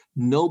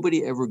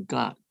 Nobody ever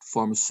got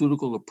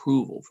pharmaceutical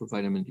approval for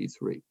vitamin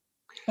D3.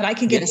 But I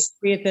can get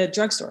D3 at the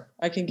drugstore.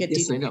 I can get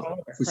D3 I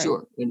know, for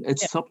sure. And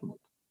it's supplement.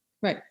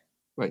 Right.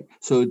 Right.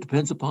 So it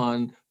depends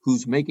upon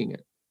who's making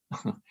it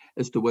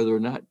as to whether or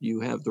not you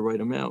have the right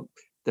amount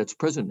that's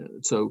present in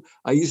it. So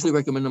I usually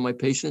recommend to my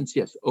patients,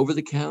 yes, over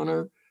the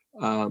counter,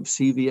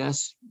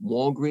 CVS,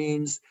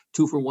 Walgreens,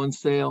 2-for-1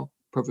 sale,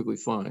 perfectly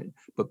fine.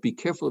 But be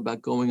careful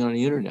about going on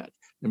the internet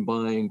and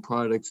buying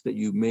products that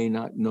you may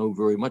not know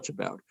very much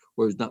about,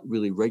 or is not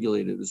really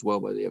regulated as well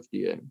by the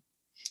FDA.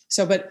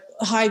 So, but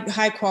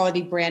high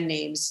quality brand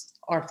names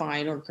are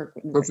fine, or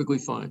perfectly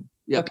fine.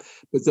 Yeah, okay.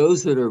 But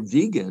those that are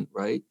vegan,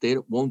 right, they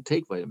won't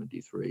take vitamin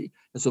D3,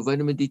 and so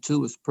vitamin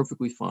D2 is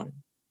perfectly fine.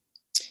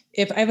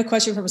 If I have a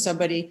question from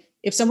somebody,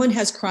 if someone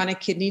has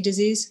chronic kidney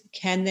disease,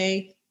 can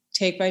they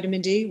take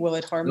vitamin D? Will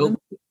it harm them?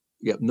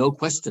 Yeah, no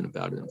question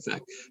about it, in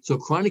fact. So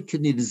chronic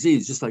kidney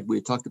disease, just like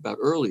we talked about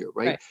earlier,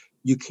 right?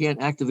 You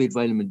can't activate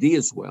vitamin D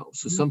as well.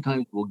 So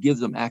sometimes we'll give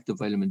them active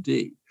vitamin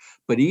D.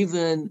 But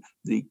even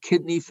the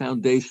kidney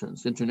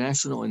foundations,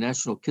 international and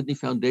national kidney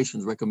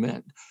foundations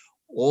recommend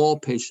all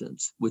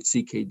patients with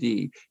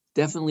CKD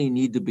definitely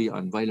need to be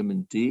on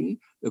vitamin D,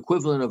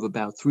 equivalent of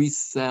about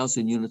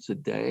 3,000 units a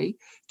day,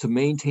 to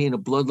maintain a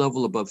blood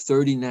level above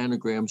 30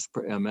 nanograms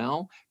per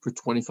ml for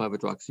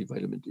 25-hydroxy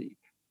vitamin D.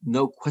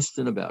 No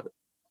question about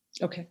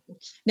it. Okay.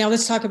 Now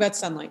let's talk about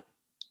sunlight,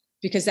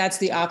 because that's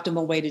the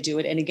optimal way to do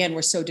it. And again,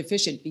 we're so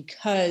deficient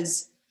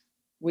because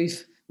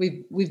we've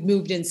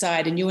moved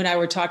inside. And you and I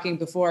were talking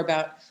before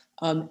about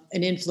an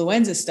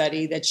influenza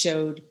study that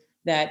showed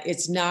that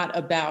it's not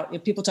about,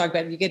 if people talk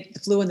about you get the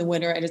flu in the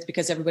winter and it's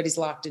because everybody's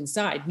locked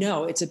inside.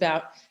 No, it's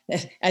about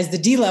as the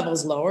D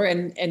levels lower,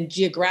 and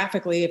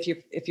geographically,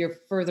 if you're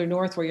further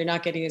north where you're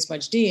not getting as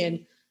much D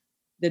in,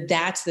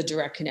 that's the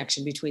direct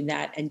connection between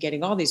that and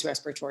getting all these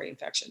respiratory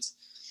infections.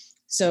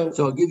 So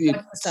I'll give you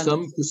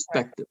some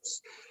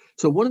perspectives.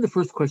 So one of the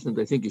first questions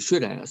I think you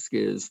should ask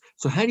is,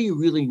 so how do you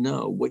really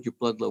know what your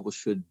blood level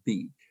should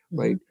be,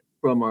 right?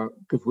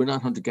 Because we're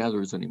not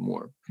hunter-gatherers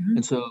anymore.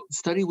 And so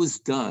study was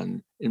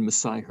done in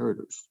Maasai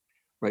herders,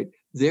 right?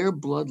 Their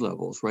blood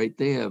levels, right?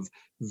 They have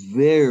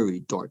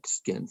very dark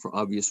skin for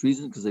obvious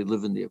reasons because they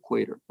live in the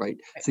equator, right?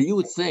 So you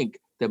would think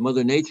that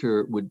Mother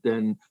Nature would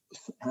then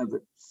have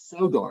it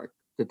so dark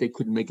that they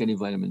couldn't make any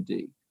vitamin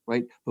D,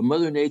 right? But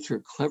Mother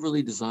Nature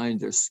cleverly designed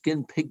their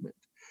skin pigment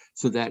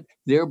so that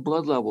their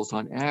blood levels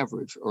on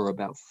average are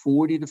about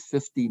 40 to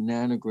 50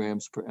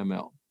 nanograms per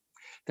ml.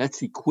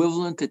 That's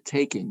equivalent to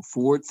taking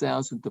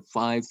 4,000 to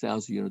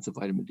 5,000 units of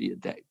vitamin D a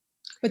day.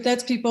 But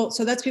that's people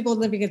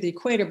living at the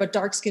equator, but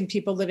dark-skinned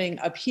people living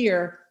up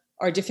here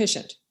are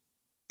deficient.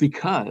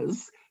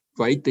 Because,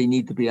 right, they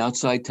need to be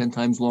outside 10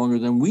 times longer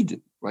than we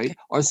do, right?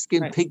 Our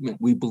skin pigment,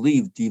 we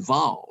believe,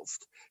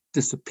 devolved,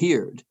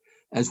 disappeared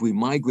as we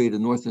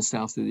migrated north and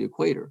south to the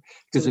equator.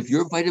 Because if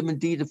you're vitamin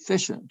D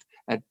deficient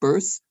at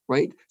birth,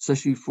 right,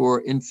 especially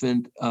for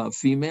infant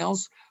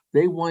females,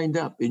 they wind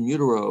up in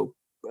utero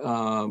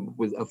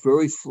with a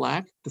very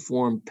flat,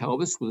 deformed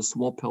pelvis with a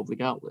small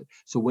pelvic outlet.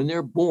 So when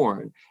they're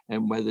born,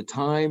 and by the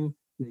time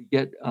they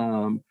get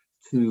to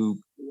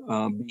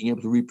being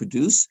able to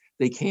reproduce,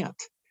 they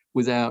can't,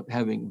 without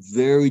having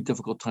very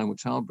difficult time with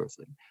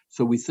childbirthing.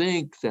 So we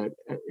think that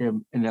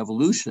in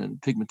evolution,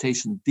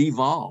 pigmentation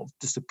devolved,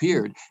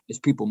 disappeared as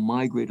people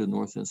migrated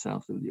north and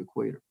south of the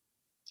equator.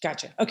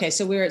 Gotcha. Okay,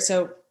 so we're at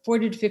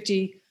 40 to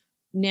 50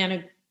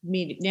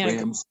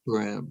 nanograms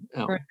per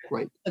ml,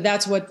 right? So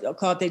that's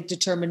what they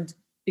determined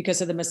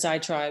because of the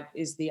Maasai tribe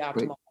is the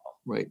optimal.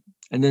 Right.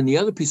 And then the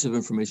other piece of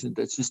information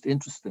that's just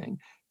interesting,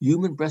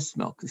 human breast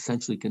milk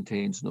essentially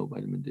contains no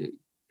vitamin D.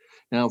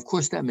 Now, of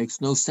course, that makes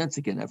no sense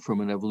again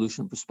from an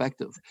evolution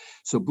perspective.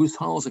 So Bruce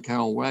Hollis and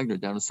Carol Wagner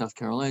down in South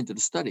Carolina did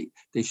a study.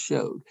 They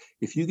showed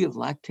if you give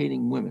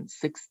lactating women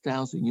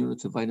 6,000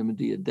 units of vitamin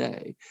D a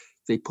day,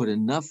 they put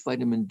enough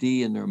vitamin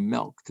D in their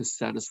milk to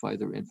satisfy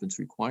their infant's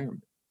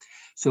requirement.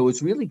 So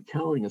it's really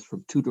telling us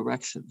from two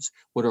directions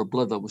what our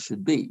blood level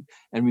should be.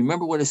 And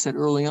remember what I said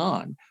early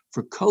on,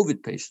 for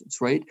COVID patients,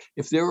 right?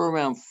 If they're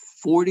around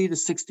 40 to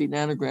 60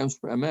 nanograms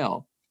per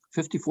ml,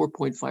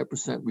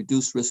 54.5%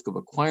 reduced risk of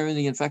acquiring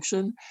the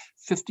infection,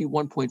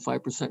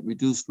 51.5%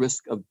 reduced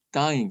risk of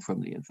dying from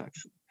the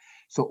infection.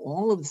 So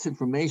all of this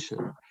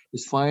information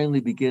is finally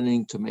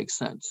beginning to make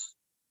sense.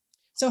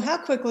 So how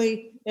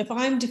quickly, if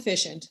I'm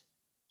deficient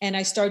and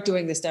I start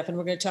doing this stuff, and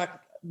we're going to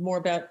talk more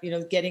about,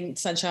 getting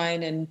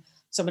sunshine, and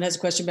someone has a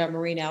question about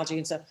marine algae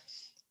and stuff,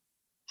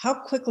 how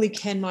quickly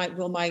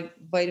will my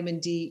vitamin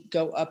D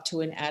go up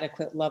to an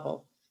adequate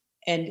level?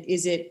 And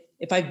is it,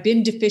 if I've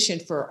been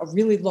deficient for a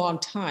really long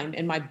time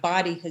and my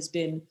body has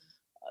been,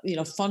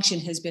 function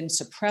has been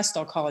suppressed,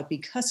 I'll call it,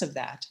 because of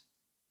that,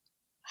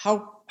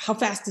 how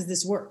fast does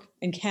this work?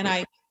 And can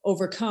I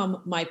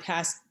overcome my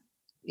past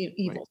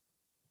evil? Right.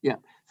 Yeah.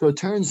 So it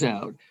turns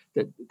out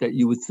that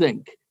you would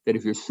think that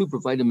if you're super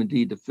vitamin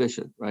D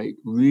deficient, right,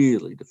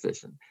 really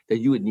deficient, that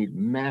you would need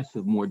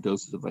massive more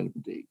doses of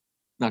vitamin D.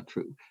 Not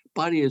true.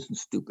 Body isn't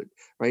stupid,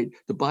 right?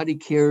 The body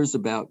cares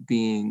about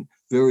being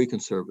very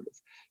conservative.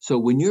 So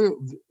when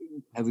you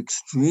have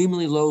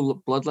extremely low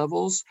blood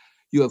levels,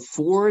 you have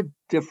 4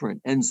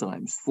 different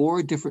enzymes,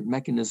 4 different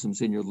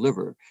mechanisms in your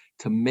liver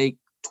to make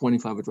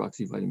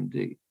 25-hydroxy vitamin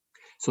D.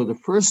 So the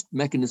first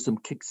mechanism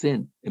kicks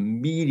in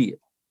immediately.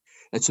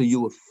 And so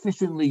you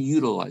efficiently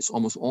utilize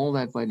almost all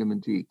that vitamin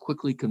D,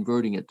 quickly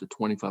converting it to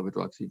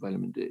 25-hydroxy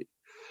vitamin D.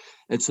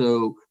 And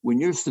so when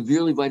you're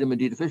severely vitamin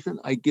D deficient,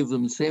 I give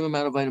them the same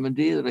amount of vitamin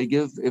D that I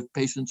give if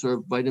patients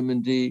are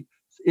vitamin D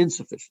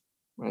insufficient,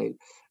 right?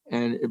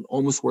 And it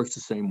almost works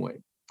the same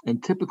way.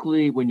 And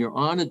typically when you're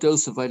on a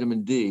dose of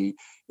vitamin D,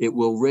 it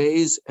will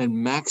raise and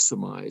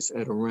maximize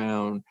at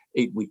around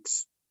 8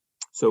 weeks.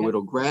 So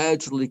it'll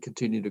gradually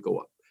continue to go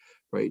up.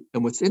 Right.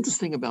 And what's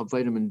interesting about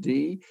vitamin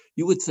D,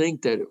 you would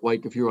think that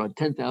like if you're on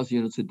 10,000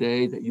 units a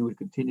day, that you would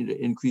continue to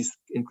increase.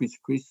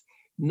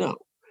 No.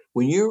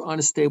 When you're on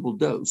a stable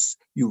dose,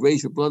 you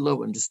raise your blood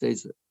level and just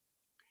stays there.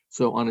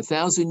 So on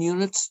 1,000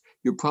 units,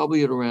 you're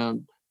probably at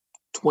around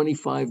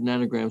 25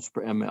 nanograms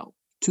per ml.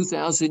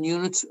 2,000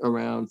 units,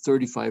 around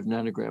 35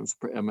 nanograms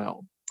per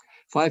ml.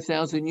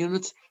 5,000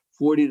 units,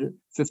 40 to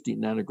 50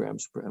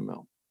 nanograms per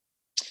ml.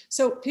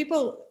 So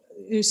people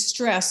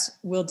stress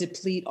will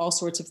deplete all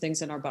sorts of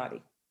things in our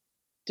body.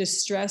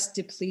 Does stress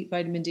deplete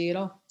vitamin D at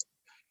all?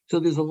 So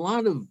there's a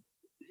lot of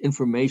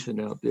information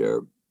out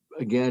there,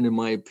 again, in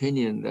my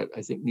opinion, that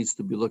I think needs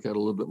to be looked at a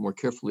little bit more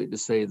carefully to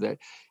say that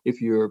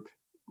if you're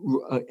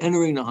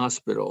entering the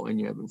hospital and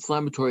you have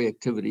inflammatory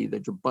activity,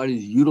 that your body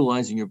is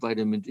utilizing your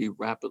vitamin D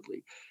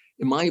rapidly.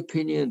 In my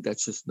opinion,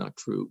 that's just not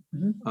true.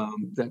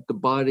 That the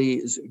body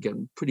is,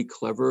 again, pretty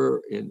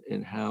clever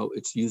in how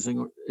it's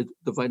using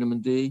the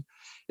vitamin D.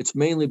 It's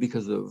mainly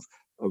because of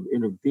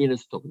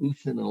intravenous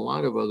dilution and a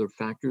lot of other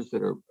factors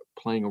that are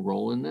playing a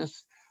role in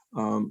this.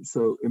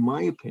 So in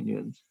my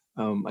opinion,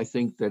 I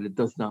think that it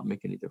does not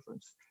make any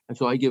difference. And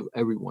so I give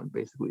everyone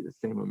basically the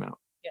same amount.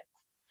 Yeah.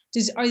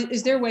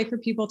 Is there a way for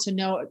people to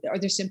know, are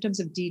there symptoms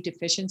of D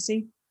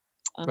deficiency?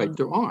 Right,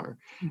 there are.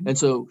 And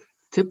so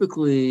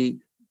typically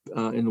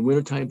in the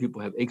wintertime,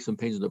 people have aches and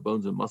pains in their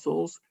bones and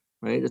muscles,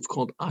 right? It's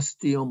called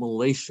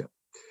osteomalacia.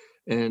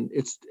 And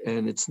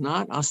it's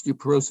not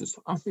osteoporosis.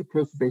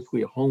 Osteoporosis is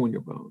basically a hole in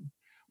your bone,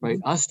 right?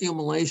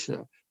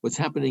 Osteomalacia, what's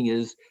happening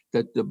is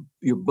that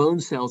your bone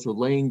cells are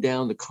laying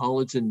down the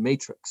collagen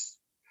matrix,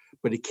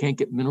 but it can't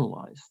get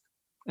mineralized.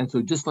 And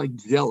so just like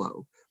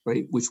Jell-O,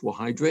 right, which will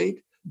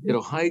hydrate,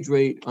 it'll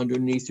hydrate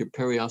underneath your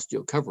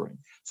periosteal covering.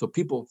 So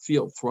people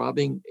feel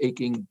throbbing,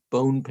 aching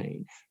bone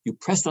pain. You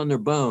press on their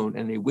bone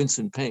and they wince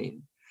in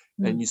pain.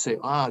 And you say,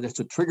 that's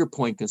a trigger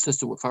point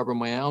consistent with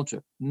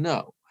fibromyalgia.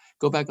 No,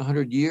 go back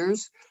 100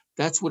 years.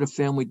 That's what a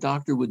family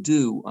doctor would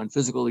do on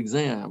physical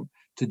exam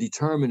to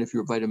determine if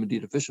you're vitamin D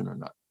deficient or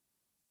not.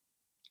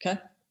 Okay.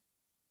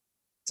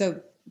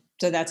 So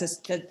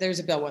there's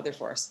a bellwether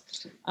for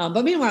us.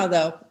 But meanwhile,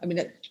 though, I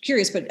mean,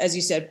 curious, but as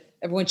you said,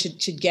 everyone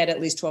should get at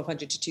least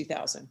 1,200 to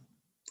 2,000.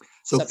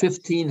 So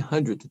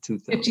 1,500 to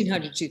 2,000.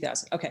 1,500 to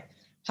 2,000. Okay.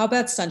 How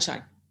about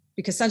sunshine?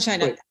 Because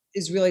sunshine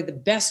is really the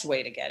best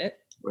way to get it.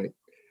 Right.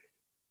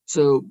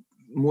 So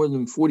more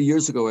than 40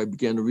 years ago, I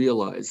began to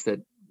realize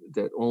that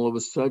all of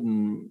a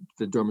sudden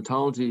the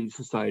dermatology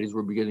societies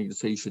were beginning to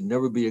say you should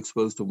never be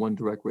exposed to one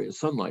direct ray of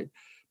sunlight.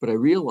 But I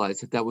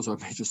realized that was our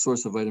major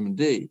source of vitamin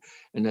D,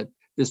 and that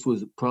this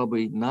was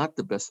probably not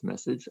the best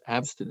message,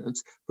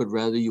 abstinence, but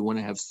rather you want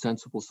to have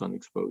sensible sun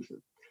exposure.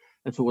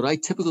 And so what I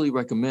typically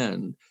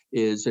recommend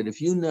is that if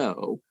you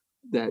know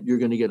that you're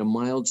going to get a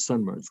mild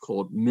sunburn, it's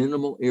called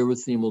minimal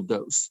erythemal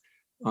dose,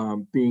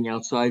 being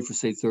outside for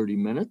say 30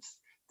 minutes,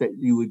 that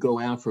you would go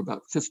out for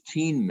about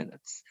 15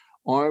 minutes,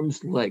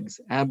 arms, legs,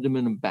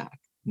 abdomen, and back,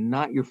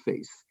 not your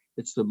face.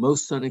 It's the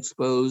most sun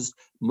exposed,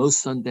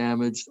 most sun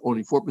damaged,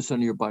 only 4%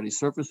 of your body's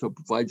surface, so it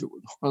provides you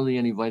with hardly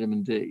any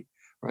vitamin D,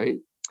 right?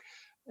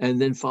 And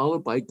then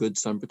followed by good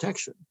sun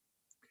protection.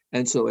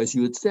 And so, as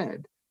you had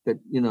said, that,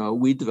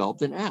 we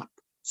developed an app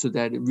so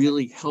that it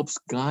really helps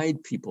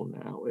guide people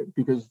now,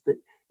 because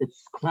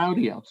it's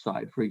cloudy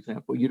outside, for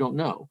example, you don't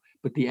know,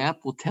 but the app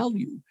will tell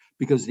you,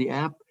 because the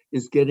app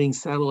is getting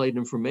satellite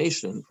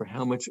information for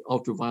how much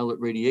ultraviolet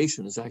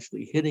radiation is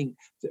actually hitting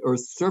the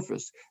Earth's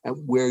surface at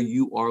where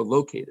you are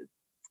located.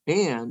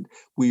 And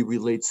we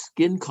relate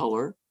skin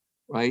color,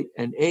 right,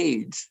 and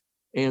age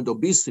and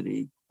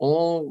obesity,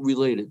 all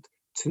related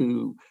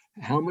to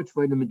how much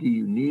vitamin D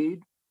you need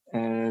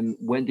and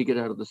when to get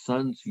out of the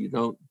sun so you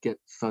don't get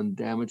sun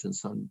damage and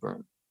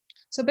sunburn.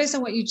 So based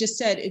on what you just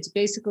said, it's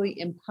basically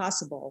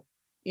impossible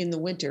in the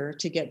winter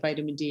to get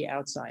vitamin D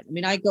outside. I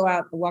mean, I go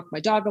out and walk my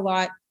dog a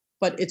lot,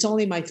 but it's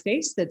only my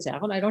face that's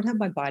out. I don't have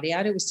my body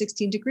out. It was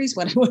 16 degrees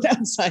when I went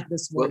outside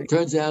this morning. Well, it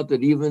turns out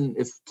that even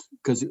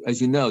because as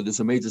you know,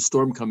 there's a major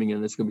storm coming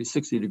in, it's going to be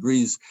 60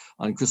 degrees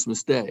on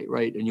Christmas Day,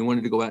 right? And you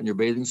wanted to go out in your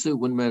bathing suit,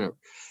 wouldn't matter.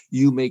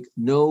 You make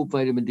no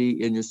vitamin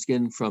D in your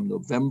skin from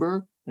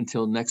November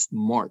until next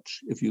March,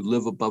 if you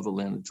live above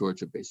Atlanta,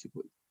 Georgia,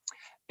 basically.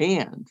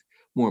 And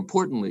more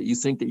importantly, you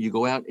think that you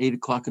go out 8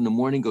 o'clock in the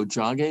morning, go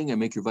jogging and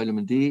make your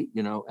vitamin D,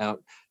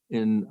 out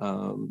in,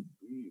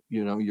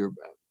 your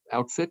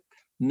outfit.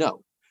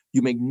 No,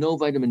 you make no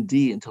vitamin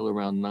D until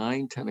around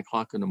 9, 10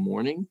 o'clock in the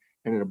morning,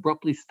 and it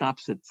abruptly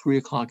stops at 3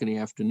 o'clock in the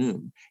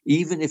afternoon,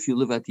 even if you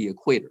live at the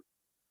equator.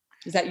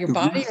 Is that your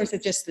body, or is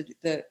it just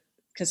the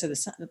because of the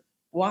sun?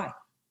 Why?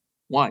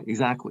 Why,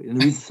 exactly. And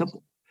the reason is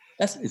simple.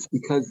 It's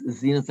because the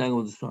zenith angle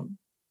of the sun.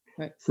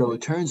 Right. So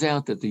it turns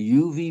out that the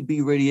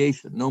UVB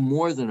radiation, no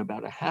more than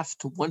about 0.5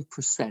 to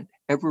 1%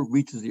 ever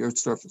reaches the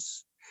Earth's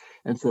surface.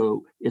 And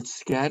so it's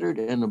scattered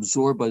and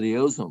absorbed by the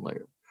ozone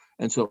layer.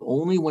 And so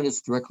only when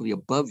it's directly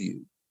above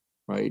you,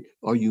 right,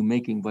 are you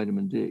making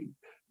vitamin D.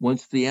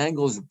 Once the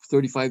angle is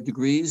 35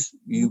 degrees,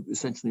 you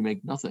essentially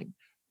make nothing.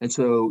 And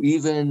so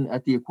even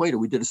at the equator,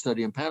 we did a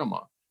study in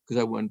Panama because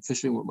I went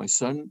fishing with my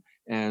son,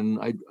 and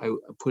I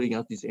putting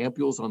out these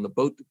ampules on the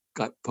boat,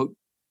 got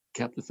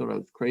captain thought I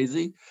was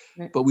crazy.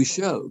 Right. But we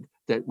showed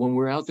that when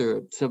we're out there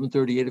at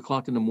 7:30, 8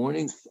 o'clock in the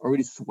morning,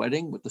 already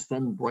sweating with the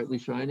sun brightly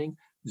shining,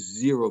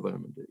 0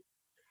 vitamin D.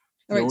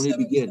 You only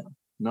begin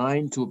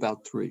 9 to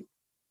about 3.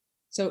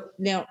 So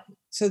now,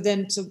 so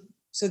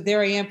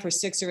there I am for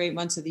 6 or 8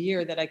 months of the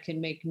year that I can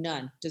make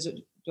none.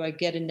 Do I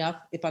get enough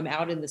if I'm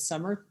out in the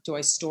summer? Do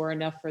I store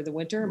enough for the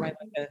winter? Am I like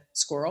a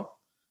squirrel?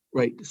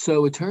 Right.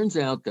 So it turns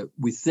out that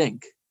we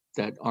think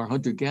that our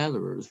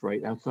hunter-gatherers,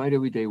 right, outside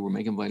every day were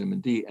making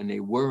vitamin D, and they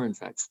were in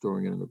fact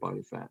storing it in their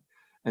body fat.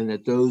 And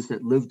that those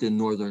that lived in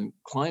northern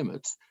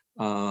climates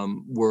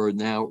were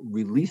now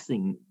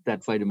releasing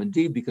that vitamin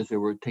D because they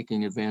were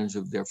taking advantage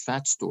of their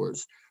fat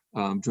stores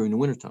during the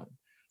wintertime.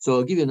 So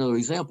I'll give you another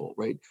example,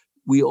 right?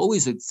 We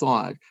always had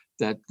thought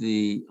that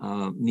the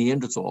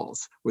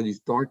Neanderthals were these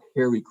dark,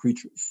 hairy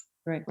creatures,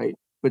 right?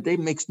 But they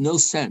makes no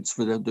sense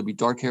for them to be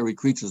dark, hairy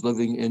creatures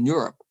living in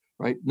Europe,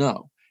 right?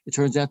 No, it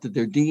turns out that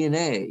their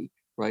DNA,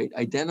 right,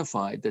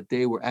 identified that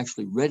they were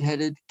actually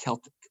redheaded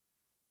Celtic.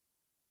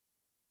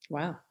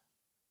 Wow.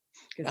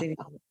 Good thing.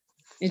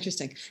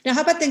 Interesting. Now,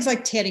 how about things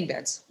like tanning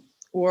beds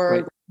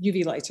or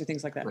UV lights or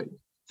things like that? Right.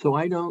 So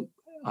I don't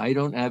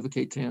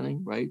advocate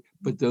tanning, right?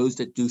 But those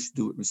that do should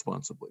do it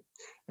responsibly.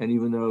 And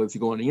even though if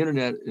you go on the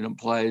internet, it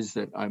implies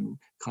that I'm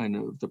kind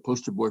of the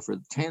poster boy for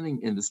the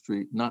tanning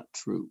industry, not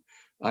true.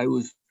 I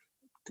was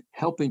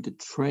helping to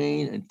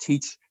train and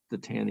teach the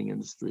tanning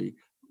industry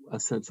a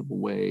sensible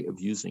way of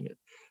using it.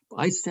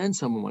 I send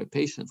some of my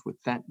patients with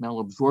fat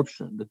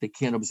malabsorption that they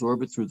can't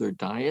absorb it through their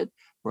diet,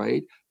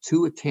 right,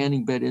 to a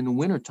tanning bed in the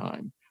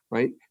wintertime,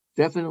 right?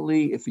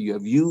 Definitely, if you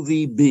have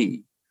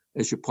UVB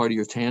as your part of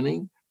your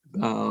tanning,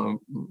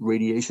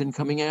 radiation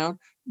coming out,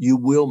 you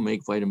will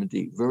make vitamin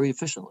D very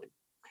efficiently.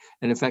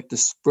 And in fact, the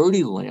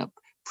Sprody lamp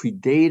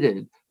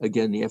predated,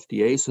 again, the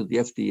FDA, so the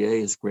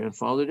FDA has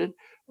grandfathered it.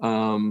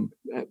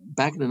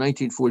 Back in the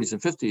 1940s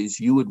and 50s,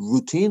 you would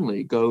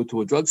routinely go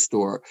to a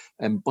drugstore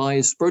and buy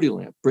a Sprody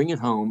lamp, bring it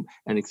home,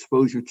 and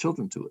expose your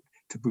children to it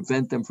to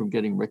prevent them from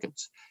getting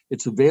rickets.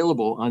 It's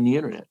available on the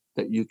internet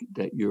that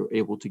you're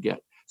able to get.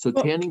 So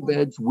tanning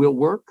beds will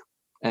work.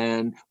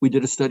 And we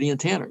did a study in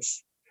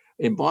tanners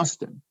in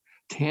Boston.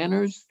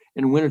 Tanners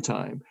in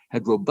wintertime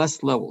had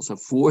robust levels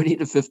of 40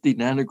 to 50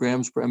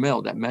 nanograms per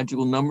ml, that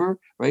magical number,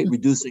 right?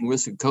 Reducing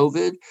risk of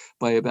COVID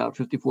by about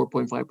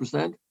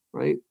 54.5%,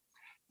 right?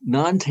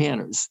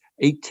 Non-tanners,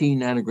 18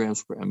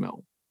 nanograms per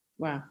ml.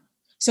 Wow.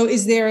 So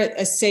is there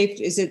a safe,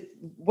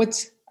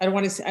 I don't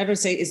want to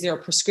say, is there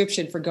a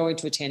prescription for going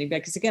to a tanning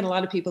bed? Because again, a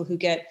lot of people who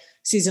get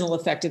seasonal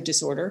affective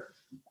disorder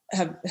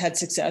have had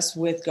success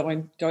with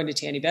going to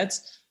tanning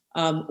beds.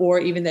 Or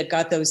even that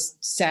got those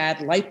sad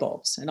light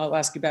bulbs. And I'll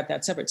ask you about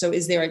that separate. So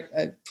is there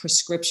a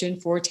prescription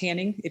for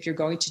tanning if you're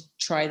going to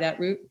try that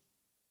route?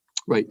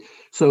 Right.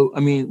 So, I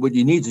mean, what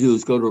you need to do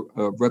is go to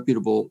a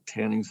reputable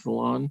tanning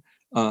salon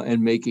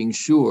and making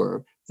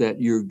sure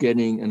that you're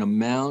getting an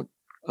amount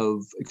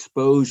of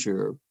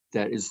exposure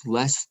that is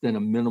less than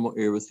a minimal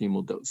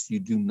erythemal dose.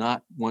 You do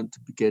not want to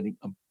be getting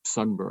a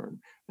sunburn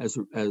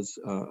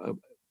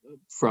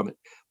from it.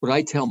 What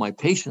I tell my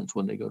patients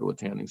when they go to a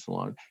tanning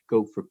salon,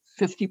 go for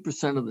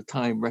 50% of the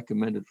time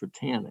recommended for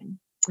tanning,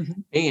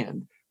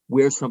 and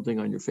wear something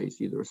on your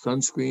face, either a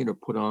sunscreen or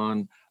put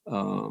on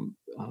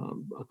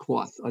a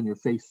cloth on your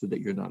face so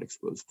that you're not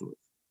exposed to it.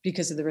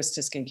 Because of the risk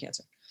to skin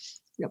cancer.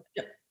 Yep.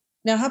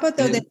 Now, how about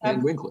though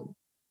and wrinkling?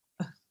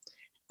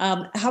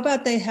 How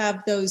about they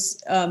have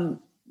those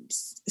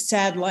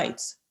sad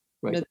lights?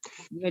 Right.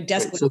 Right.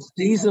 So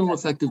seasonal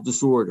affective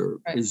disorder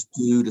is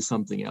due to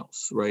something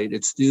else, right?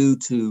 It's due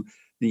to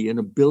the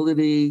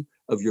inability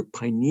of your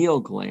pineal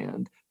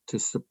gland to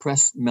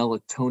suppress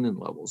melatonin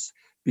levels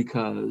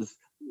because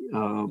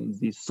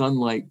the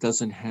sunlight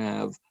doesn't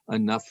have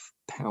enough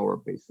power,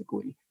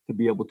 basically, to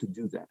be able to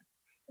do that.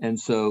 And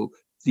so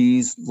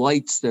these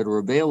lights that are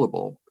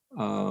available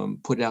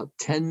put out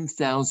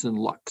 10,000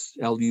 lux,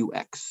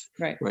 L-U-X,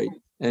 right?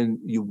 And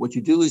what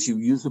you do is you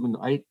use them, and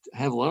I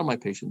have a lot of my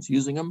patients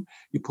using them.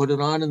 You put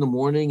it on in the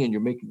morning and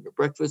you're making your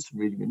breakfast,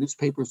 reading your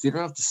newspapers. You don't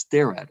have to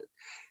stare at it.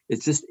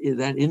 It's just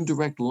that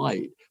indirect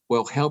light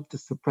will help to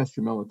suppress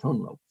your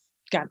melatonin levels.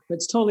 Got it.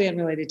 It's totally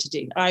unrelated to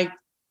D. I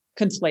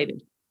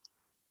conflated.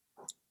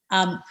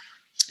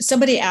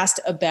 Somebody asked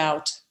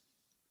about,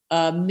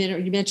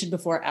 you mentioned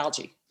before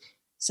algae.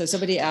 So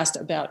somebody asked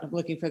about, I'm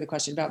looking for the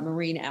question about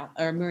marine,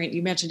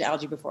 you mentioned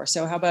algae before.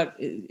 So how about,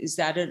 is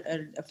that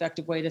an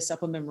effective way to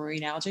supplement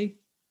marine algae?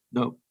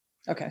 No.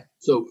 Okay.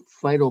 So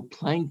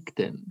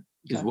phytoplankton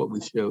is what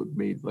we showed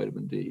made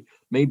vitamin D.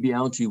 Maybe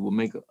algae will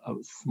make a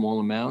small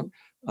amount,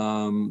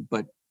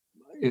 but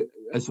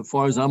as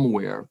far as I'm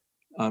aware,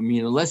 I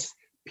mean, unless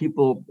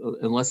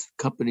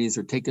companies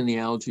are taking the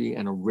algae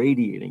and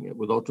irradiating it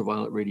with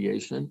ultraviolet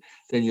radiation,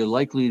 then you're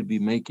likely to be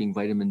making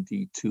vitamin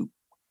D2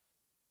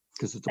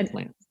 because it's a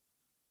plant.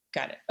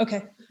 Got it.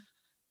 Okay.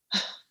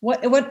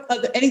 What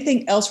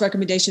anything else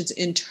recommendations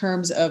in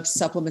terms of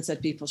supplements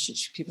that people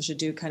should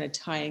do, kind of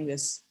tying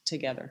this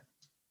together?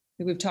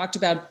 We've talked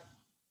about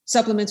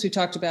supplements. We've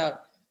talked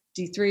about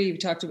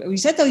D3. We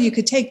said though you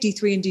could take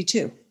D3 and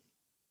D2.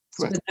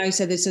 Correct. So now you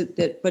said this,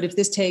 but if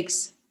this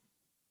takes,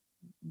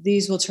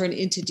 these will turn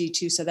into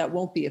D2, so that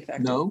won't be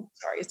effective. No.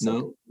 Sorry. It's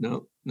no.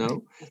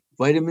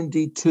 Vitamin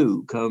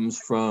D2 comes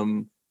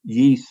from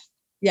yeast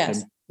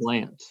and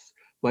plants.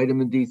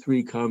 Vitamin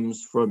D3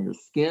 comes from your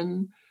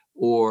skin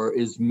or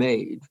is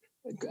made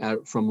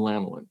from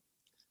lanolin,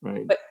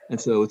 right?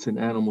 And so it's an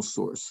animal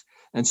source.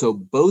 And so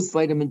both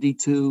vitamin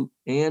D2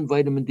 and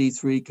vitamin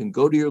D3 can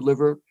go to your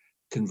liver,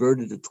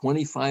 converted to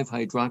 25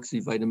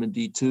 hydroxy vitamin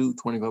D2,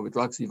 25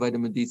 hydroxy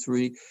vitamin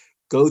D3,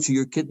 go to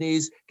your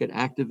kidneys, get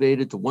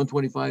activated to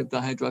 125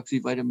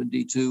 dihydroxy vitamin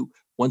D2,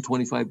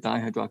 125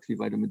 dihydroxy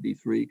vitamin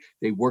D3.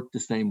 They work the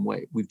same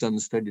way. We've done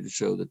the study to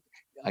show that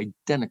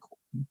identical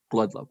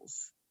blood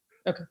levels.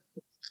 Okay.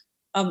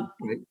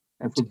 Right?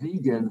 And for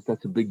vegans,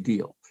 that's a big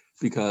deal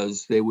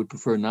because they would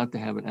prefer not to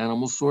have an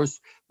animal source,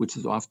 which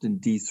is often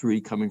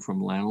D3 coming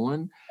from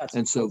lanolin.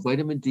 And so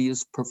vitamin D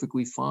is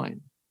perfectly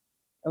fine.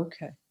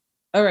 Okay.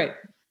 All right.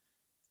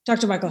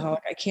 Dr. Michael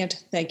Holick, I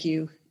can't thank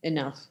you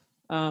enough.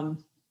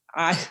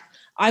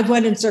 I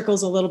went in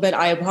circles a little bit.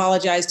 I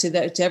apologize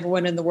to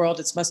everyone in the world.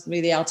 It must be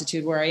the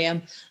altitude where I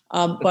am.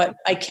 But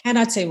I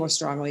cannot say more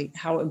strongly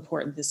how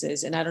important this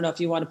is. And I don't know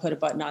if you want to put a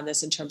button on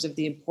this in terms of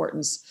the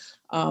importance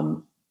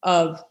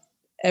of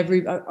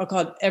I'll call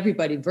it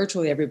everybody,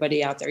 virtually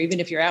everybody out there, even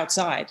if you're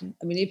outside.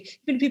 I mean,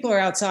 even if people are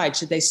outside,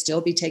 should they still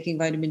be taking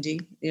vitamin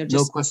D?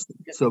 No question.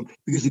 So,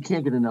 because you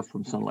can't get enough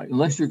from sunlight,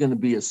 unless you're going to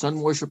be a sun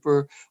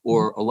worshiper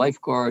or a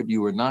lifeguard,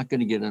 you are not going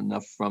to get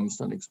enough from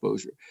sun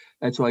exposure.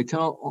 And so I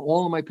tell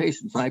all of my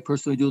patients, and I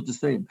personally do it the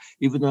same,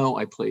 even though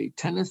I play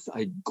tennis,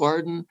 I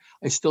garden,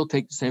 I still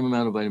take the same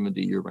amount of vitamin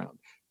D year round.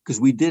 Because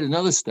we did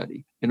another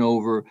study in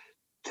over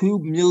 2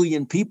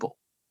 million people,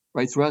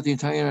 right, throughout the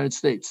entire United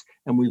States.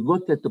 And we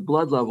looked at the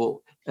blood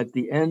level at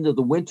the end of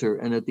the winter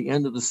and at the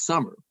end of the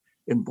summer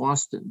in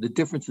Boston. The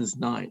difference is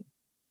 9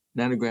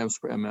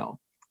 nanograms per ml.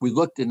 We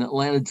looked in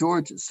Atlanta,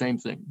 Georgia, same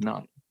thing,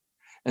 9.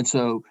 And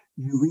so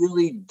you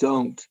really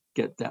don't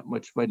get that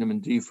much vitamin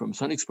D from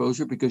sun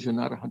exposure because you're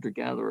not a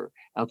hunter-gatherer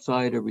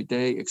outside every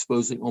day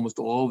exposing almost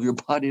all of your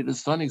body to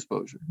sun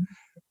exposure.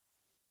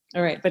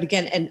 All right. But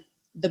again, and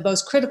the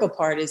most critical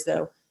part is,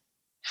 though,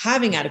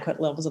 having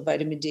adequate levels of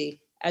vitamin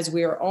D, as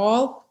we are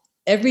all,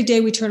 every day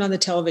we turn on the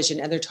television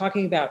and they're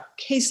talking about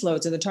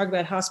caseloads and they're talking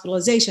about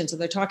hospitalizations and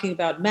they're talking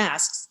about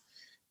masks.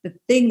 The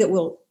thing that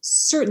will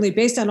certainly,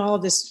 based on all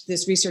of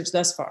this research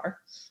thus far,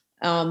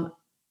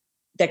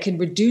 that can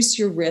reduce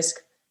your risk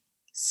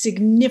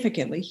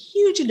significantly,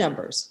 huge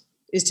numbers,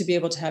 is to be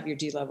able to have your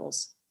D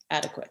levels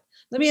adequate.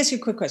 Let me ask you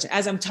a quick question.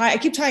 As I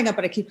keep tying up,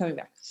 but I keep coming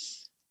back.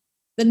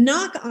 The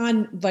knock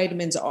on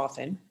vitamins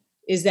often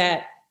is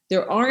that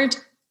there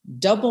aren't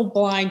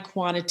double-blind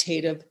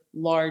quantitative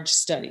large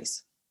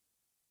studies.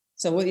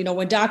 So,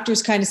 when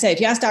doctors kind of say,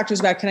 if you ask doctors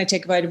about, can I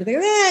take a vitamin? They go,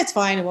 it's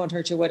fine. It won't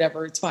hurt you,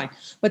 whatever. It's fine.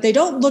 But they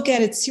don't look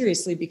at it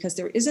seriously because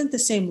there isn't the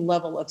same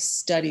level of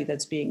study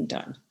that's being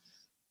done.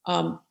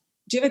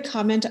 Do you have a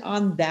comment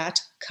on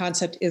that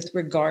concept with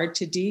regard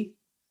to D?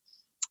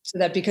 So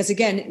that, because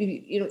again,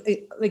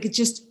 it's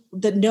just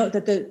the note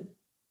that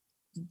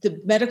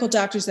the medical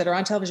doctors that are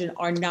on television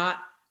are not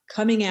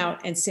coming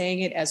out and saying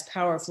it as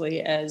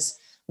powerfully as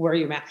wear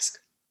your mask.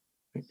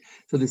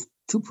 So there's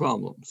 2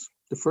 problems.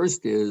 The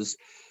first is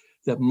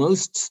that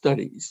most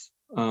studies,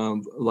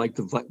 like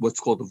what's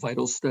called the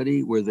VITAL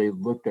study, where they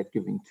looked at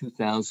giving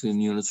 2,000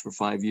 units for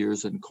 5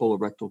 years in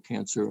colorectal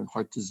cancer and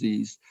heart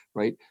disease,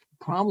 right?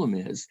 The problem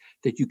is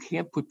that you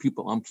can't put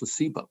people on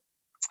placebo.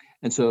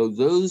 And so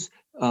those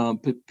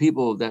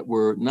people that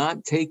were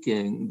not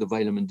taking the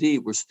vitamin D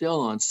were still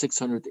on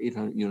 600 to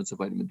 800 units of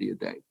vitamin D a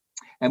day.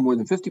 And more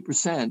than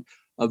 50%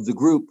 of the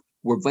group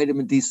were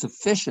vitamin D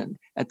sufficient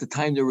at the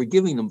time they were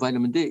giving them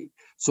vitamin D.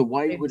 So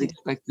why you would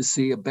expect to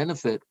see a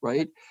benefit,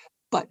 right?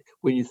 But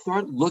when you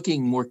start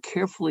looking more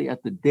carefully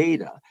at the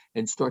data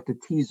and start to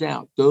tease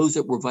out those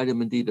that were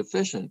vitamin D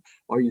deficient,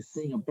 are you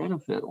seeing a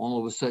benefit? All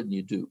of a sudden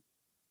you do.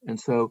 And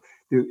so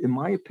there, in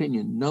my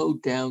opinion, no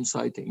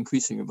downside to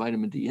increasing your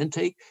vitamin D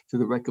intake to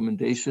the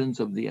recommendations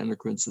of the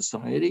Endocrine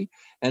Society.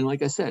 And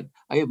like I said,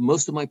 I have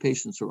most of my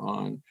patients are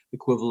on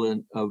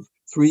equivalent of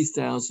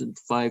 3,000,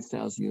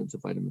 5,000 units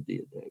of vitamin D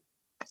a day.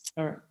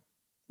 All right.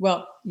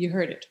 Well, you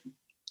heard it.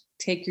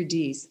 Take your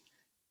Ds.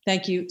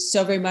 Thank you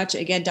so very much.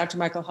 Again, Dr.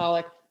 Michael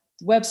Holick,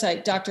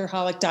 website,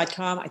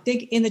 drholick.com. I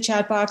think in the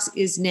chat box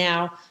is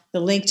now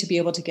the link to be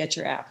able to get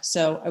your app.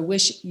 So I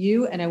wish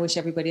you and I wish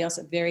everybody else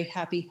a very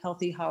happy,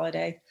 healthy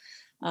holiday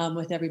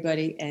with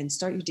everybody, and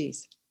start your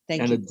Ds.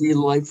 Thank you. And a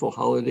delightful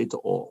holiday to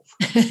all.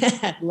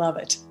 Love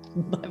it.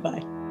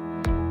 Bye-bye.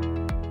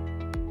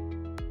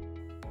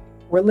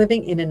 We're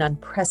living in an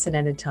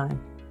unprecedented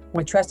time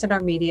when trust in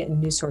our media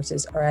and news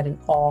sources are at an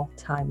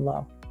all-time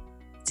low.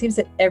 It seems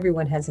that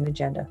everyone has an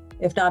agenda,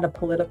 if not a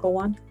political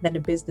one, then a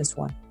business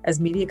one,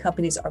 as media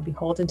companies are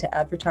beholden to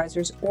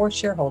advertisers or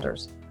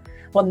shareholders.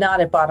 Well,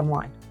 not at Bottom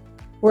Line.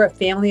 We're a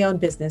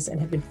family-owned business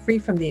and have been free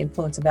from the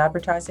influence of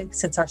advertising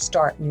since our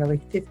start nearly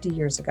 50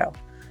 years ago,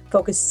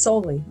 focused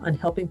solely on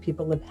helping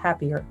people live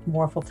happier,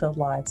 more fulfilled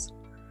lives.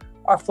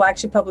 Our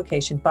flagship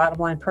publication, Bottom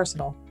Line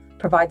Personal,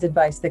 provides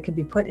advice that can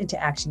be put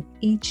into action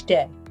each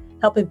day,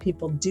 helping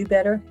people do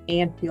better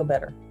and feel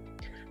better.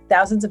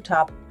 Thousands of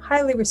top,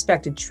 highly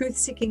respected,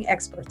 truth-seeking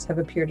experts have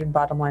appeared in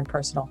Bottom Line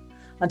Personal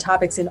on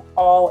topics in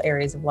all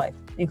areas of life,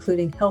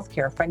 including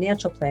healthcare,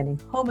 financial planning,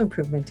 home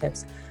improvement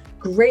tips,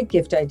 great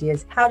gift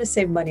ideas, how to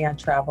save money on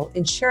travel,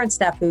 insurance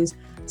snafus,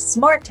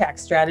 smart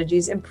tax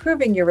strategies,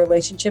 improving your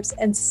relationships,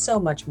 and so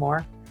much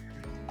more.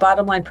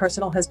 Bottom Line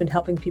Personal has been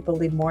helping people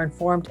lead more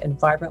informed and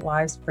vibrant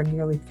lives for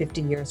nearly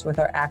 50 years with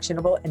our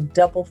actionable and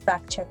double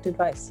fact-checked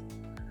advice.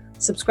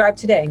 Subscribe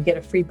today and get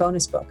a free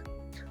bonus book,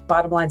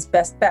 Bottom Line's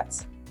Best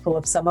Bets, full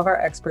of some of our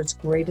experts'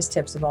 greatest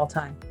tips of all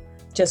time.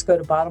 Just go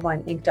to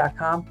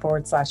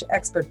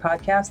bottomlineinc.com/expert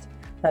podcast.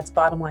 That's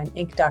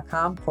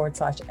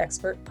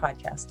bottomlineinc.com/expert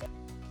podcast.